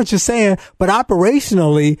 I get what you're saying, but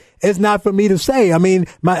operationally, it's not for me to say. I mean,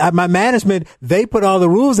 my management, they put all the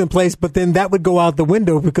rules in place, but then that would go out the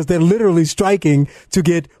window because they're literally striking to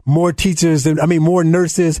get more teachers, more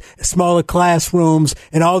nurses, smaller classrooms,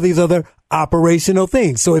 and all these other operational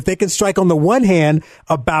things. So if they can strike on the one hand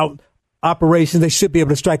about operations, they should be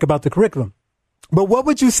able to strike about the curriculum. But what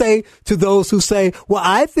would you say to those who say, well,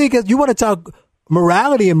 I think you want to talk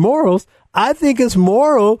morality and morals, I think it's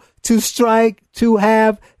moral to strike to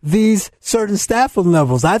have these certain staffing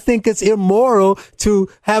levels. I think it's immoral to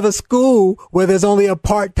have a school where there's only a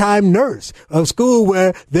part-time nurse, a school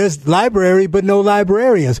where there's library but no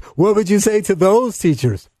librarians. What would you say to those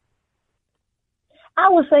teachers? I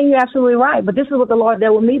was saying you're absolutely right, but this is what the Lord did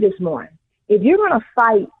with me this morning. If you're going to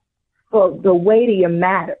fight for the weightier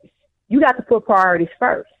matters, you got to put priorities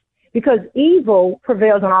first, because evil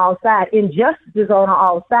prevails on all sides. Injustice is on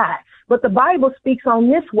all sides. But the Bible speaks on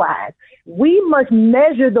this wise. We must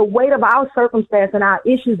measure the weight of our circumstance and our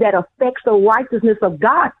issues that affects the righteousness of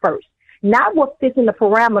God first, not what fits in the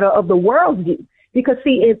parameter of the world's view. Because,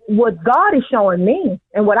 see, what God is showing me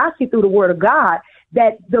and what I see through the Word of God,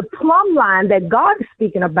 that the plumb line that God is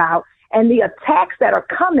speaking about and the attacks that are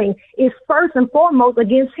coming is first and foremost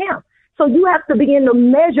against Him. So you have to begin to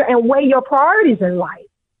measure and weigh your priorities in life.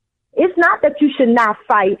 It's not that you should not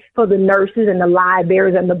fight for the nurses and the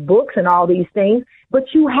libraries and the books and all these things, but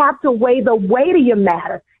you have to weigh the weightier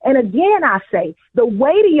matter. And again, I say, the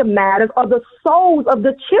weightier matters are the souls of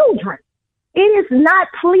the children. It is not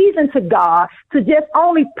pleasing to God to just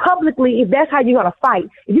only publicly, if that's how you're going to fight,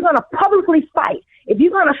 if you're going to publicly fight If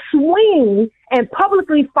you're going to swing and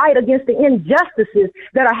publicly fight against the injustices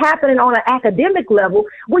that are happening on an academic level,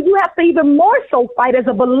 well, you have to even more so fight as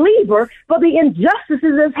a believer for the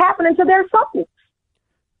injustices that's happening to their souls.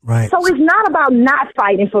 Right. So it's not about not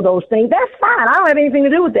fighting for those things. That's fine. I don't have anything to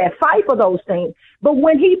do with that. Fight for those things. But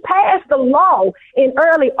when he passed the law in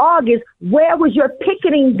early August, where was your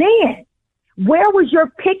picketing then? Where was your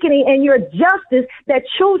picketing and your justice that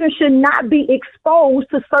children should not be exposed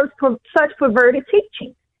to such perverted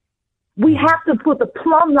teaching? We have to put the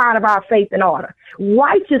plumb line of our faith in order.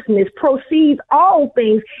 Righteousness proceeds all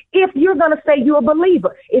things if you're going to say you're a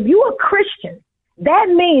believer. If you're a Christian, that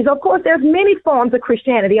means, of course, there's many forms of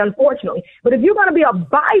Christianity, unfortunately. But if you're going to be a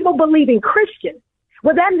Bible-believing Christian,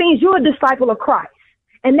 well, that means you're a disciple of Christ.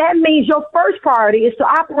 And that means your first priority is to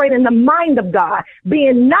operate in the mind of God,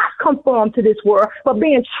 being not conformed to this world, but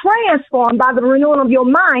being transformed by the renewing of your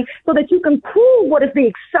mind so that you can prove what is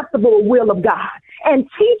the acceptable will of God. And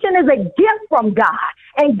teaching is a gift from God.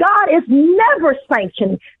 And God is never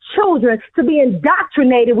sanctioned children to be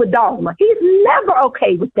indoctrinated with dogma. He's never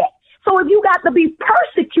okay with that. So if you got to be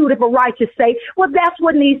persecuted for righteous sake, well, that's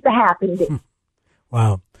what needs to happen then.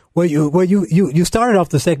 Wow. Well, you started off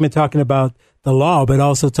the segment talking about the law, but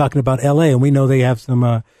also talking about L.A., and we know they have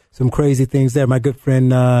some crazy things there. My good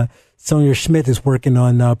friend Sonia Schmidt is working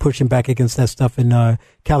on pushing back against that stuff in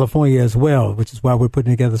California as well, which is why we're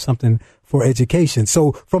putting together something for education.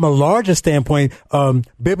 So from a larger standpoint,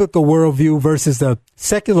 biblical worldview versus the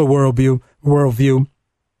secular worldview,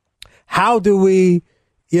 how do we,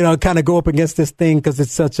 kind of go up against this thing? Because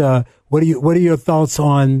it's such a, what are your thoughts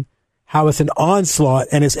on how it's an onslaught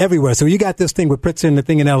and it's everywhere? So you got this thing with Pritzker and the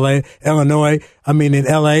thing in in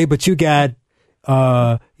LA, but you got,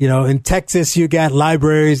 in Texas, you got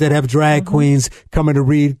libraries that have drag queens coming to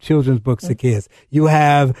read children's books to kids. You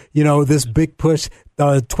have, this big push,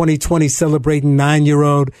 2020 celebrating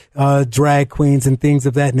 9-year-old, drag queens and things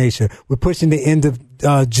of that nature. We're pushing the end of,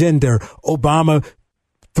 gender. Obama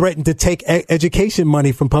threatened to take education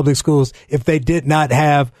money from public schools if they did not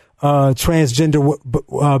have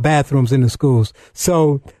transgender bathrooms in the schools.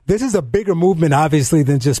 So this is a bigger movement, obviously,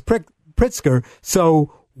 than just Pritzker.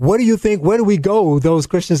 So what do you think? Where do we go? Those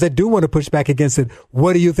Christians that do want to push back against it,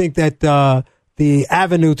 what do you think that the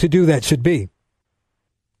avenue to do that should be?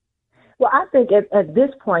 Well, I think at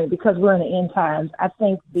this point, because we're in the end times, I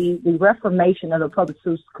think the reformation of the public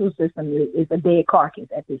school system is a dead carcass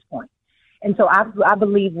at this point. And so I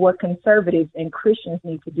believe what conservatives and Christians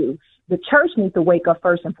need to do, the church needs to wake up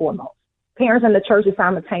first and foremost. Parents and the church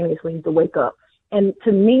simultaneously need to wake up. And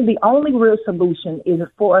to me, the only real solution is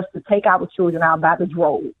for us to take our children out by the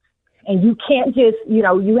droves. And you can't just,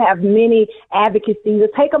 you have many advocates to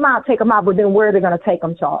take them out, but then where are they going to take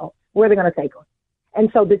them, Charles? Where are they going to take them? And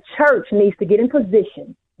so the church needs to get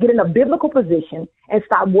in a biblical position and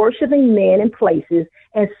stop worshiping men and places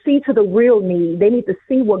and see to the real need. They need to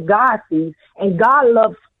see what God sees. And God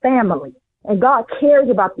loves family. And God cares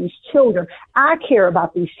about these children. I care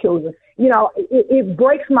about these children. It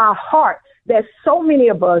breaks my heart that so many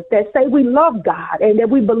of us that say we love God and that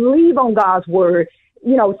we believe on God's word,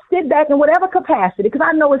 sit back in whatever capacity, because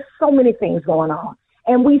I know it's so many things going on.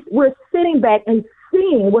 And we're sitting back and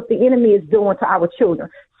seeing what the enemy is doing to our children.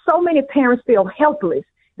 So many parents feel helpless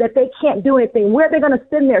that they can't do anything. Where are they going to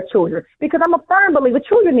send their children? Because I'm a firm believer,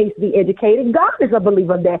 children need to be educated. God is a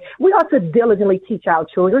believer of that. We ought to diligently teach our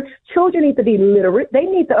children. Children need to be literate. They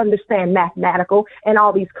need to understand mathematical and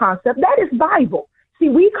all these concepts. That is Bible. See,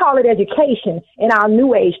 we call it education in our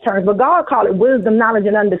New Age terms, but God called it wisdom, knowledge,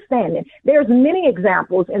 and understanding. There's many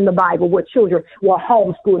examples in the Bible where children were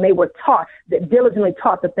homeschooled and they were diligently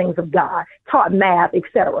taught the things of God, taught math,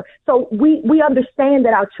 etc. So we understand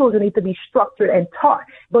that our children need to be structured and taught,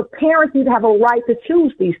 but parents need to have a right to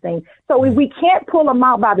choose these things. So if we can't pull them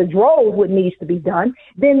out by the droves, what needs to be done,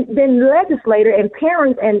 then legislators and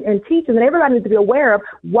parents and teachers and everybody needs to be aware of,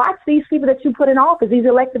 watch these people that you put in office, these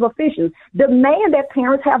elected officials. Demand that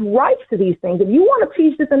parents have rights to these things. If you want to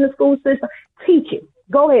teach this in the school system, teach it.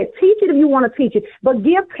 Go ahead, teach it if you want to teach it, but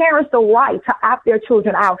give parents the right to opt their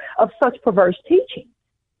children out of such perverse teaching.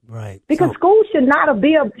 Right. Because school should not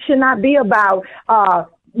be about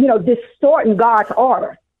distorting God's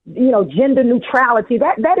order. Gender neutrality.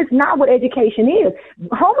 That is not what education is.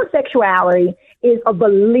 Homosexuality is a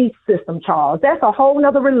belief system, Charles. That's a whole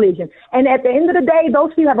other religion. And at the end of the day,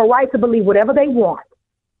 those people have a right to believe whatever they want.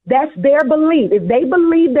 That's their belief. If they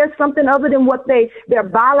believe there's something other than what their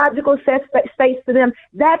biological sex states to them,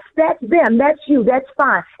 that's them. That's you. That's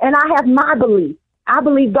fine. And I have my belief. I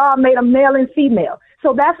believe God made a male and female.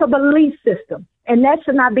 So that's a belief system. And that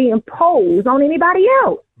should not be imposed on anybody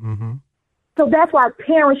else. Mm-hmm. So that's why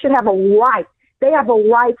parents should have a right They have a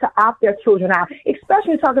right to opt their children out,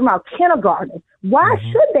 especially talking about kindergarten. Why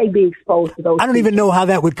should they be exposed to those? I don't even know how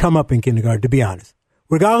that would come up in kindergarten, to be honest.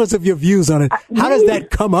 Regardless of your views on it, how does that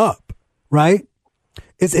come up, right?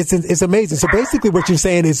 It's amazing. So basically what you're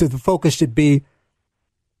saying is that the focus should be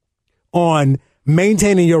on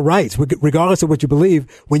maintaining your rights, regardless of what you believe.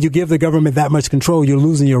 When you give the government that much control, you're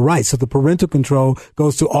losing your rights. So the parental control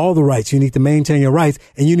goes to all the rights. You need to maintain your rights,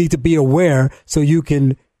 and you need to be aware so you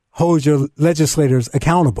can hold your legislators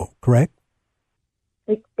accountable, correct?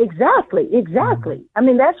 Exactly. I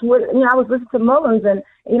mean, that's what, I was listening to Mullins, and,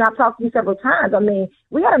 I've talked to you several times. I mean,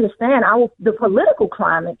 we got to understand the political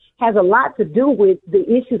climate has a lot to do with the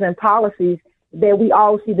issues and policies that we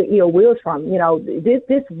all see the ill wills from.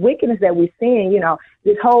 This wickedness that we're seeing,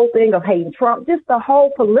 this whole thing of hating Trump, just the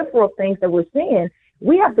whole peripheral things that we're seeing.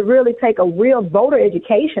 We have to really take a real voter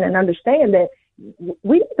education and understand that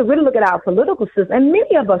we need to really look at our political system, and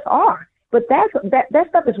many of us are. But that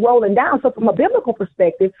stuff is rolling down. So from a biblical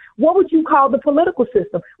perspective, what would you call the political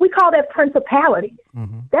system? We call that principality.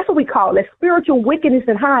 Mm-hmm. That's what we call it, spiritual wickedness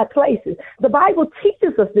in high places. The Bible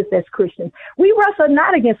teaches us this as Christians. We wrestle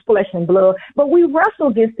not against flesh and blood, but we wrestle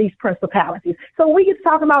against these principalities. So we get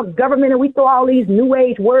talking about government and we throw all these new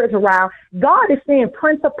age words around. God is saying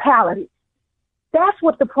principality. That's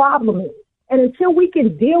what the problem is. And until we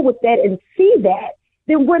can deal with that and see that,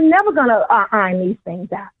 then we're never going to iron these things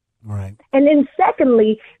out. Right. And then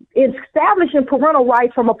secondly, establishing parental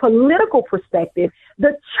rights from a political perspective,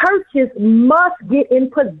 the churches must get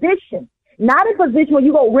in position, not in position where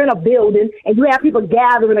you go rent a building and you have people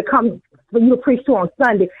gathering to come for you to preach to on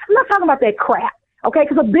Sunday. I'm not talking about that crap, okay?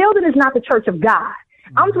 Because a building is not the church of God.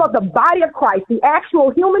 I'm talking about the body of Christ. The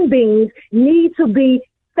actual human beings need to be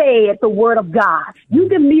fed the word of God. You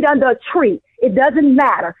can meet under a tree. It doesn't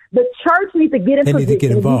matter. The church needs to get in position. Need to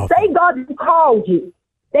get involved. If you say God called you,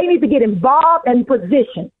 they need to get involved and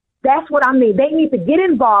positioned. That's what I mean. They need to get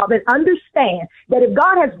involved and understand that if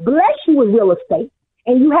God has blessed you with real estate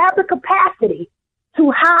and you have the capacity to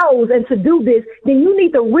house and to do this, then you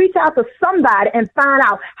need to reach out to somebody and find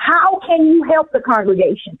out how can you help the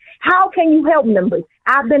congregation? How can you help members?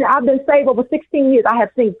 I've been saved over 16 years. I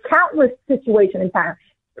have seen countless situations in time.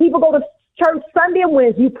 People go to church Sunday and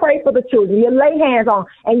Wednesday, you pray for the children, you lay hands on,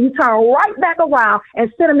 and you turn right back around and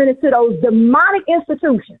send them into those demonic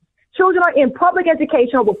institutions. Children are in public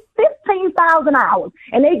education over 15,000 hours,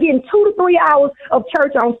 and they're getting 2 to 3 hours of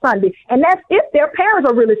church on Sunday. And that's if their parents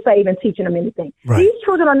are really saved and teaching them anything. Right. These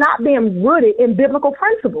children are not being rooted in biblical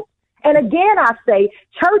principles. And again, I say,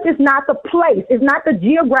 church is not the place. It's not the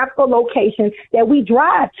geographical location that we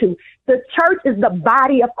drive to. The church is the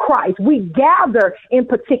body of Christ. We gather in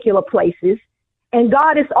particular places, and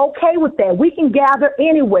God is okay with that. We can gather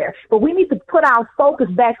anywhere, but we need to put our focus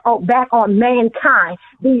back on mankind.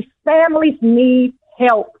 These families need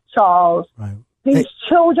help, Charles. Right. These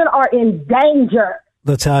children are in danger.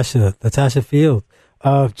 Latasha Field,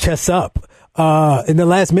 Chess Up. In the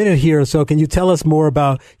last minute here or so, can you tell us more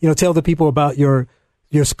about, tell the people about your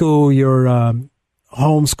school, your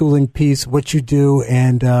homeschooling piece, what you do,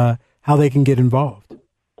 and how they can get involved?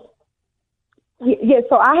 Yeah,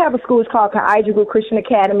 so I have a school. It's called Ka'ijah Group Christian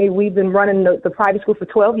Academy. We've been running the private school for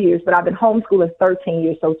 12 years, but I've been homeschooling 13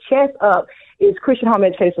 years. So Chess Up is Christian Home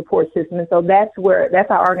Educator Support System, and so that's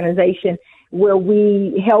our organization where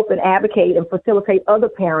we help and advocate and facilitate other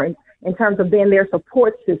parents in terms of being their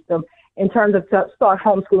support system in terms of to start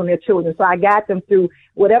homeschooling their children. So I got them through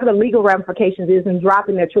whatever the legal ramifications is and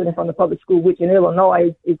dropping their children from the public school, which in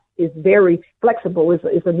Illinois is very flexible.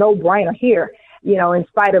 It's a no-brainer here, in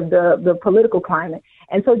spite of the political climate.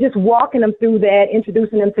 And so just walking them through that,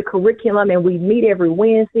 introducing them to curriculum, and we meet every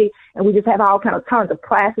Wednesday, and we just have all kinds of tons of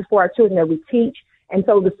classes for our children that we teach. And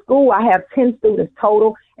so the school, I have 10 students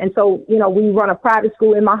total. And so, we run a private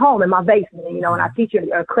school in my home, in my basement, and I teach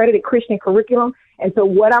an accredited Christian curriculum. And so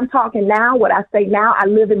what I'm talking now, what I say now, I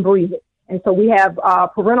live and breathe it. And so we have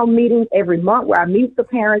parental meetings every month where I meet with the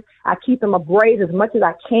parents. I keep them abreast as much as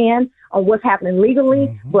I can on what's happening legally.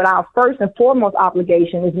 Mm-hmm. But our first and foremost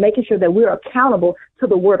obligation is making sure that we're accountable to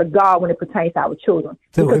the word of God when it pertains to our children.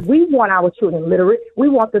 So because we want our children literate. We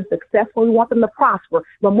want them successful. We want them to prosper.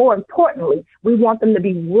 But more importantly, we want them to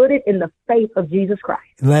be rooted in the faith of Jesus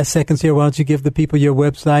Christ. Last seconds here, why don't you give the people your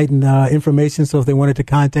website and information so if they wanted to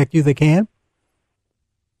contact you, they can?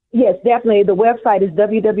 Yes, definitely. The website is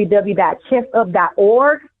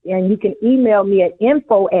www.chessup.org, and you can email me at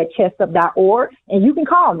info@chessup.org, and you can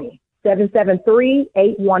call me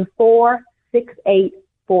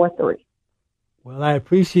 773-814-6843. Well, I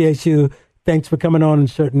appreciate you. Thanks for coming on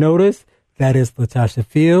short notice. That is Latasha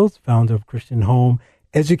Fields, founder of Christian Home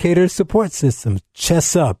Educator Support Systems.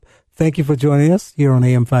 Chess Up. thank you for joining us here on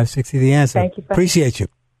AM 560 The Answer. Thank you. Appreciate you.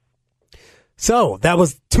 So that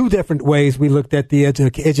was two different ways we looked at the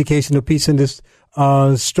educational piece in this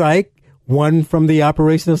strike. One from the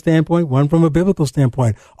operational standpoint, one from a biblical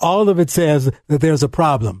standpoint. All of it says that there's a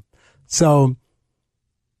problem. So,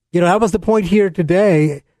 that was the point here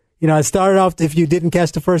today. I started off, if you didn't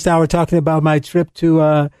catch the first hour, talking about my trip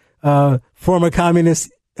to former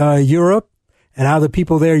communist Europe and how the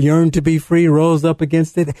people there yearned to be free, rose up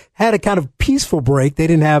against it, had a kind of peaceful break. They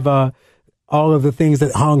didn't have all of the things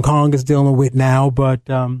that Hong Kong is dealing with now, but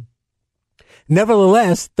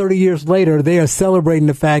nevertheless, 30 years later, they are celebrating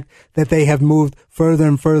the fact that they have moved further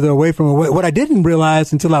and further away from it. What I didn't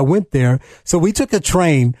realize until I went there, so we took a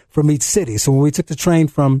train from each city. So when we took the train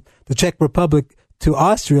from the Czech Republic to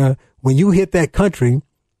Austria, when you hit that country,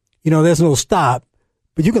 there's no stop,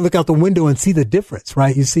 but you can look out the window and see the difference,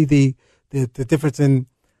 right? You see the difference in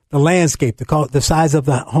the landscape, the size of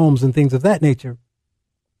the homes and things of that nature.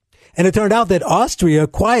 And it turned out that Austria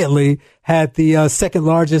quietly had the second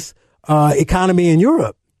largest economy in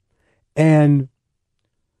Europe. And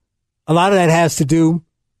a lot of that has to do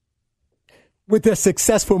with the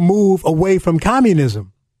successful move away from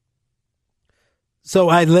communism. So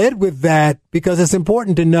I led with that because it's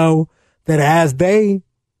important to know that as they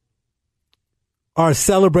are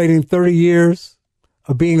celebrating 30 years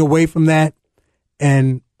of being away from that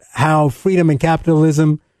and how freedom and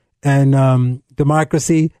capitalism and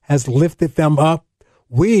democracy has lifted them up,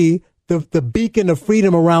 we, the beacon of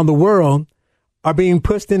freedom around the world, are being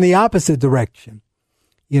pushed in the opposite direction.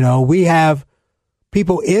 We have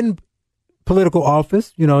people in political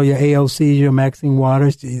office, your AOC, your Maxine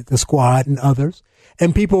Waters, the Squad and others,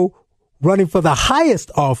 and people running for the highest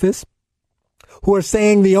office who are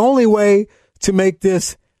saying the only way to make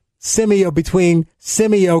this between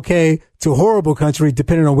semi-okay to horrible country,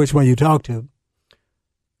 depending on which one you talk to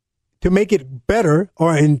make it better,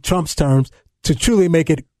 or in Trump's terms, to truly make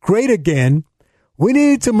it great again, we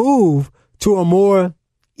need to move to a more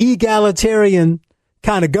egalitarian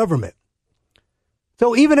kind of government.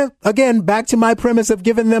 So even if, again, back to my premise of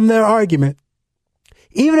giving them their argument,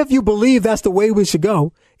 even if you believe that's the way we should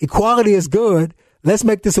go, equality is good, let's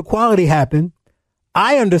make this equality happen.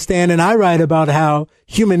 I understand and I write about how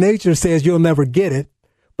human nature says you'll never get it.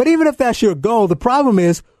 But even if that's your goal, the problem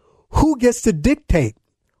is who gets to dictate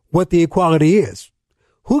what the equality is?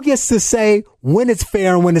 Who gets to say when it's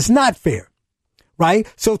fair and when it's not fair? Right?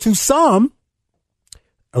 So to some,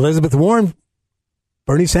 Elizabeth Warren,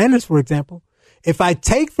 Bernie Sanders, for example, if I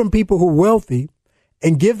take from people who are wealthy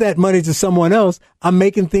and give that money to someone else, I'm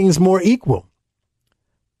making things more equal.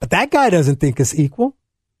 But that guy doesn't think it's equal,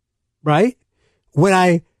 right? When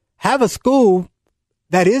I have a school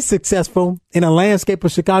that is successful in a landscape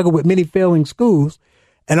of Chicago with many failing schools,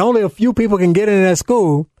 and only a few people can get into that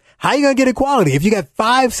school, how are you going to get equality? If you got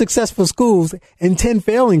 5 successful schools and 10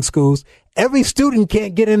 failing schools, every student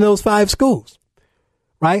can't get in those 5 schools,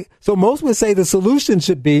 right? So most would say the solution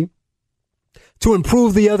should be to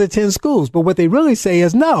improve the other 10 schools. But what they really say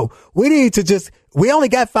is, no, we only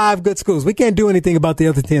got 5 good schools. We can't do anything about the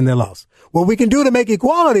other 10 that lost. What we can do to make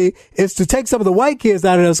equality is to take some of the white kids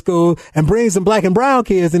out of the school and bring some black and brown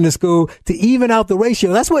kids into school to even out the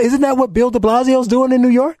ratio. Isn't that what Bill de Blasio's doing in New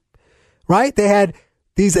York? Right? They had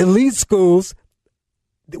these elite schools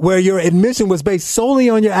where your admission was based solely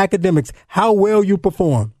on your academics, how well you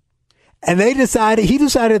perform. And he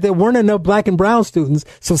decided there weren't enough black and brown students,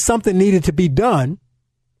 so something needed to be done.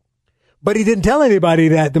 But he didn't tell anybody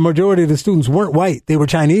that the majority of the students weren't white. They were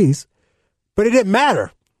Chinese. But it didn't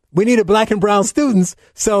matter. We needed black and brown students,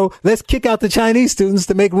 so let's kick out the Chinese students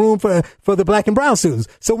to make room for the black and brown students.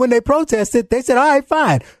 So when they protested, they said, all right,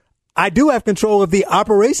 fine. I do have control of the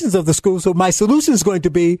operations of the school, so my solution is going to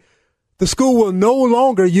be the school will no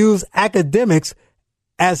longer use academics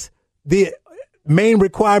as the main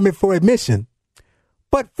requirement for admission.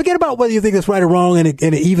 But forget about whether you think it's right or wrong and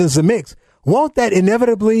it evens the mix. Won't that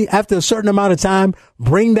inevitably, after a certain amount of time,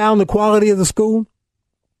 bring down the quality of the school?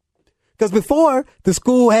 Because before, the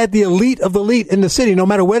school had the elite of the elite in the city, no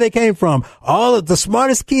matter where they came from. All of the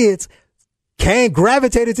smartest kids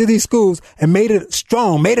gravitated to these schools and made it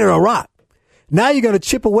strong, made it a rock. Now you're going to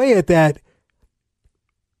chip away at that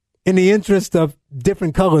in the interest of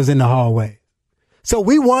different colors in the hallway. So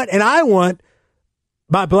I want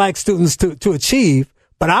my black students to achieve,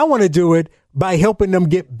 but I want to do it by helping them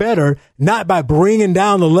get better, not by bringing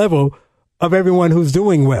down the level of everyone who's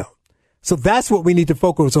doing well. So that's what we need to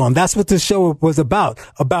focus on. That's what this show was about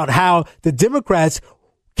how the Democrats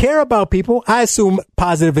care about people, I assume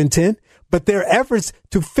positive intent, but their efforts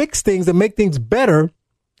to fix things and make things better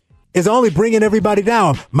is only bringing everybody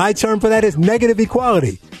down. My term for that is negative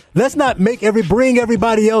equality. Let's not bring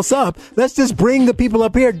everybody else up. Let's just bring the people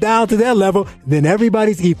up here down to their level. Then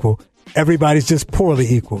everybody's equal. Everybody's just poorly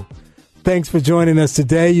equal. Thanks for joining us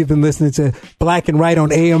today. You've been listening to Black and Right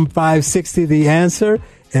on AM 560, The Answer.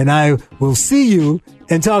 And I will see you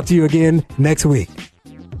and talk to you again next week.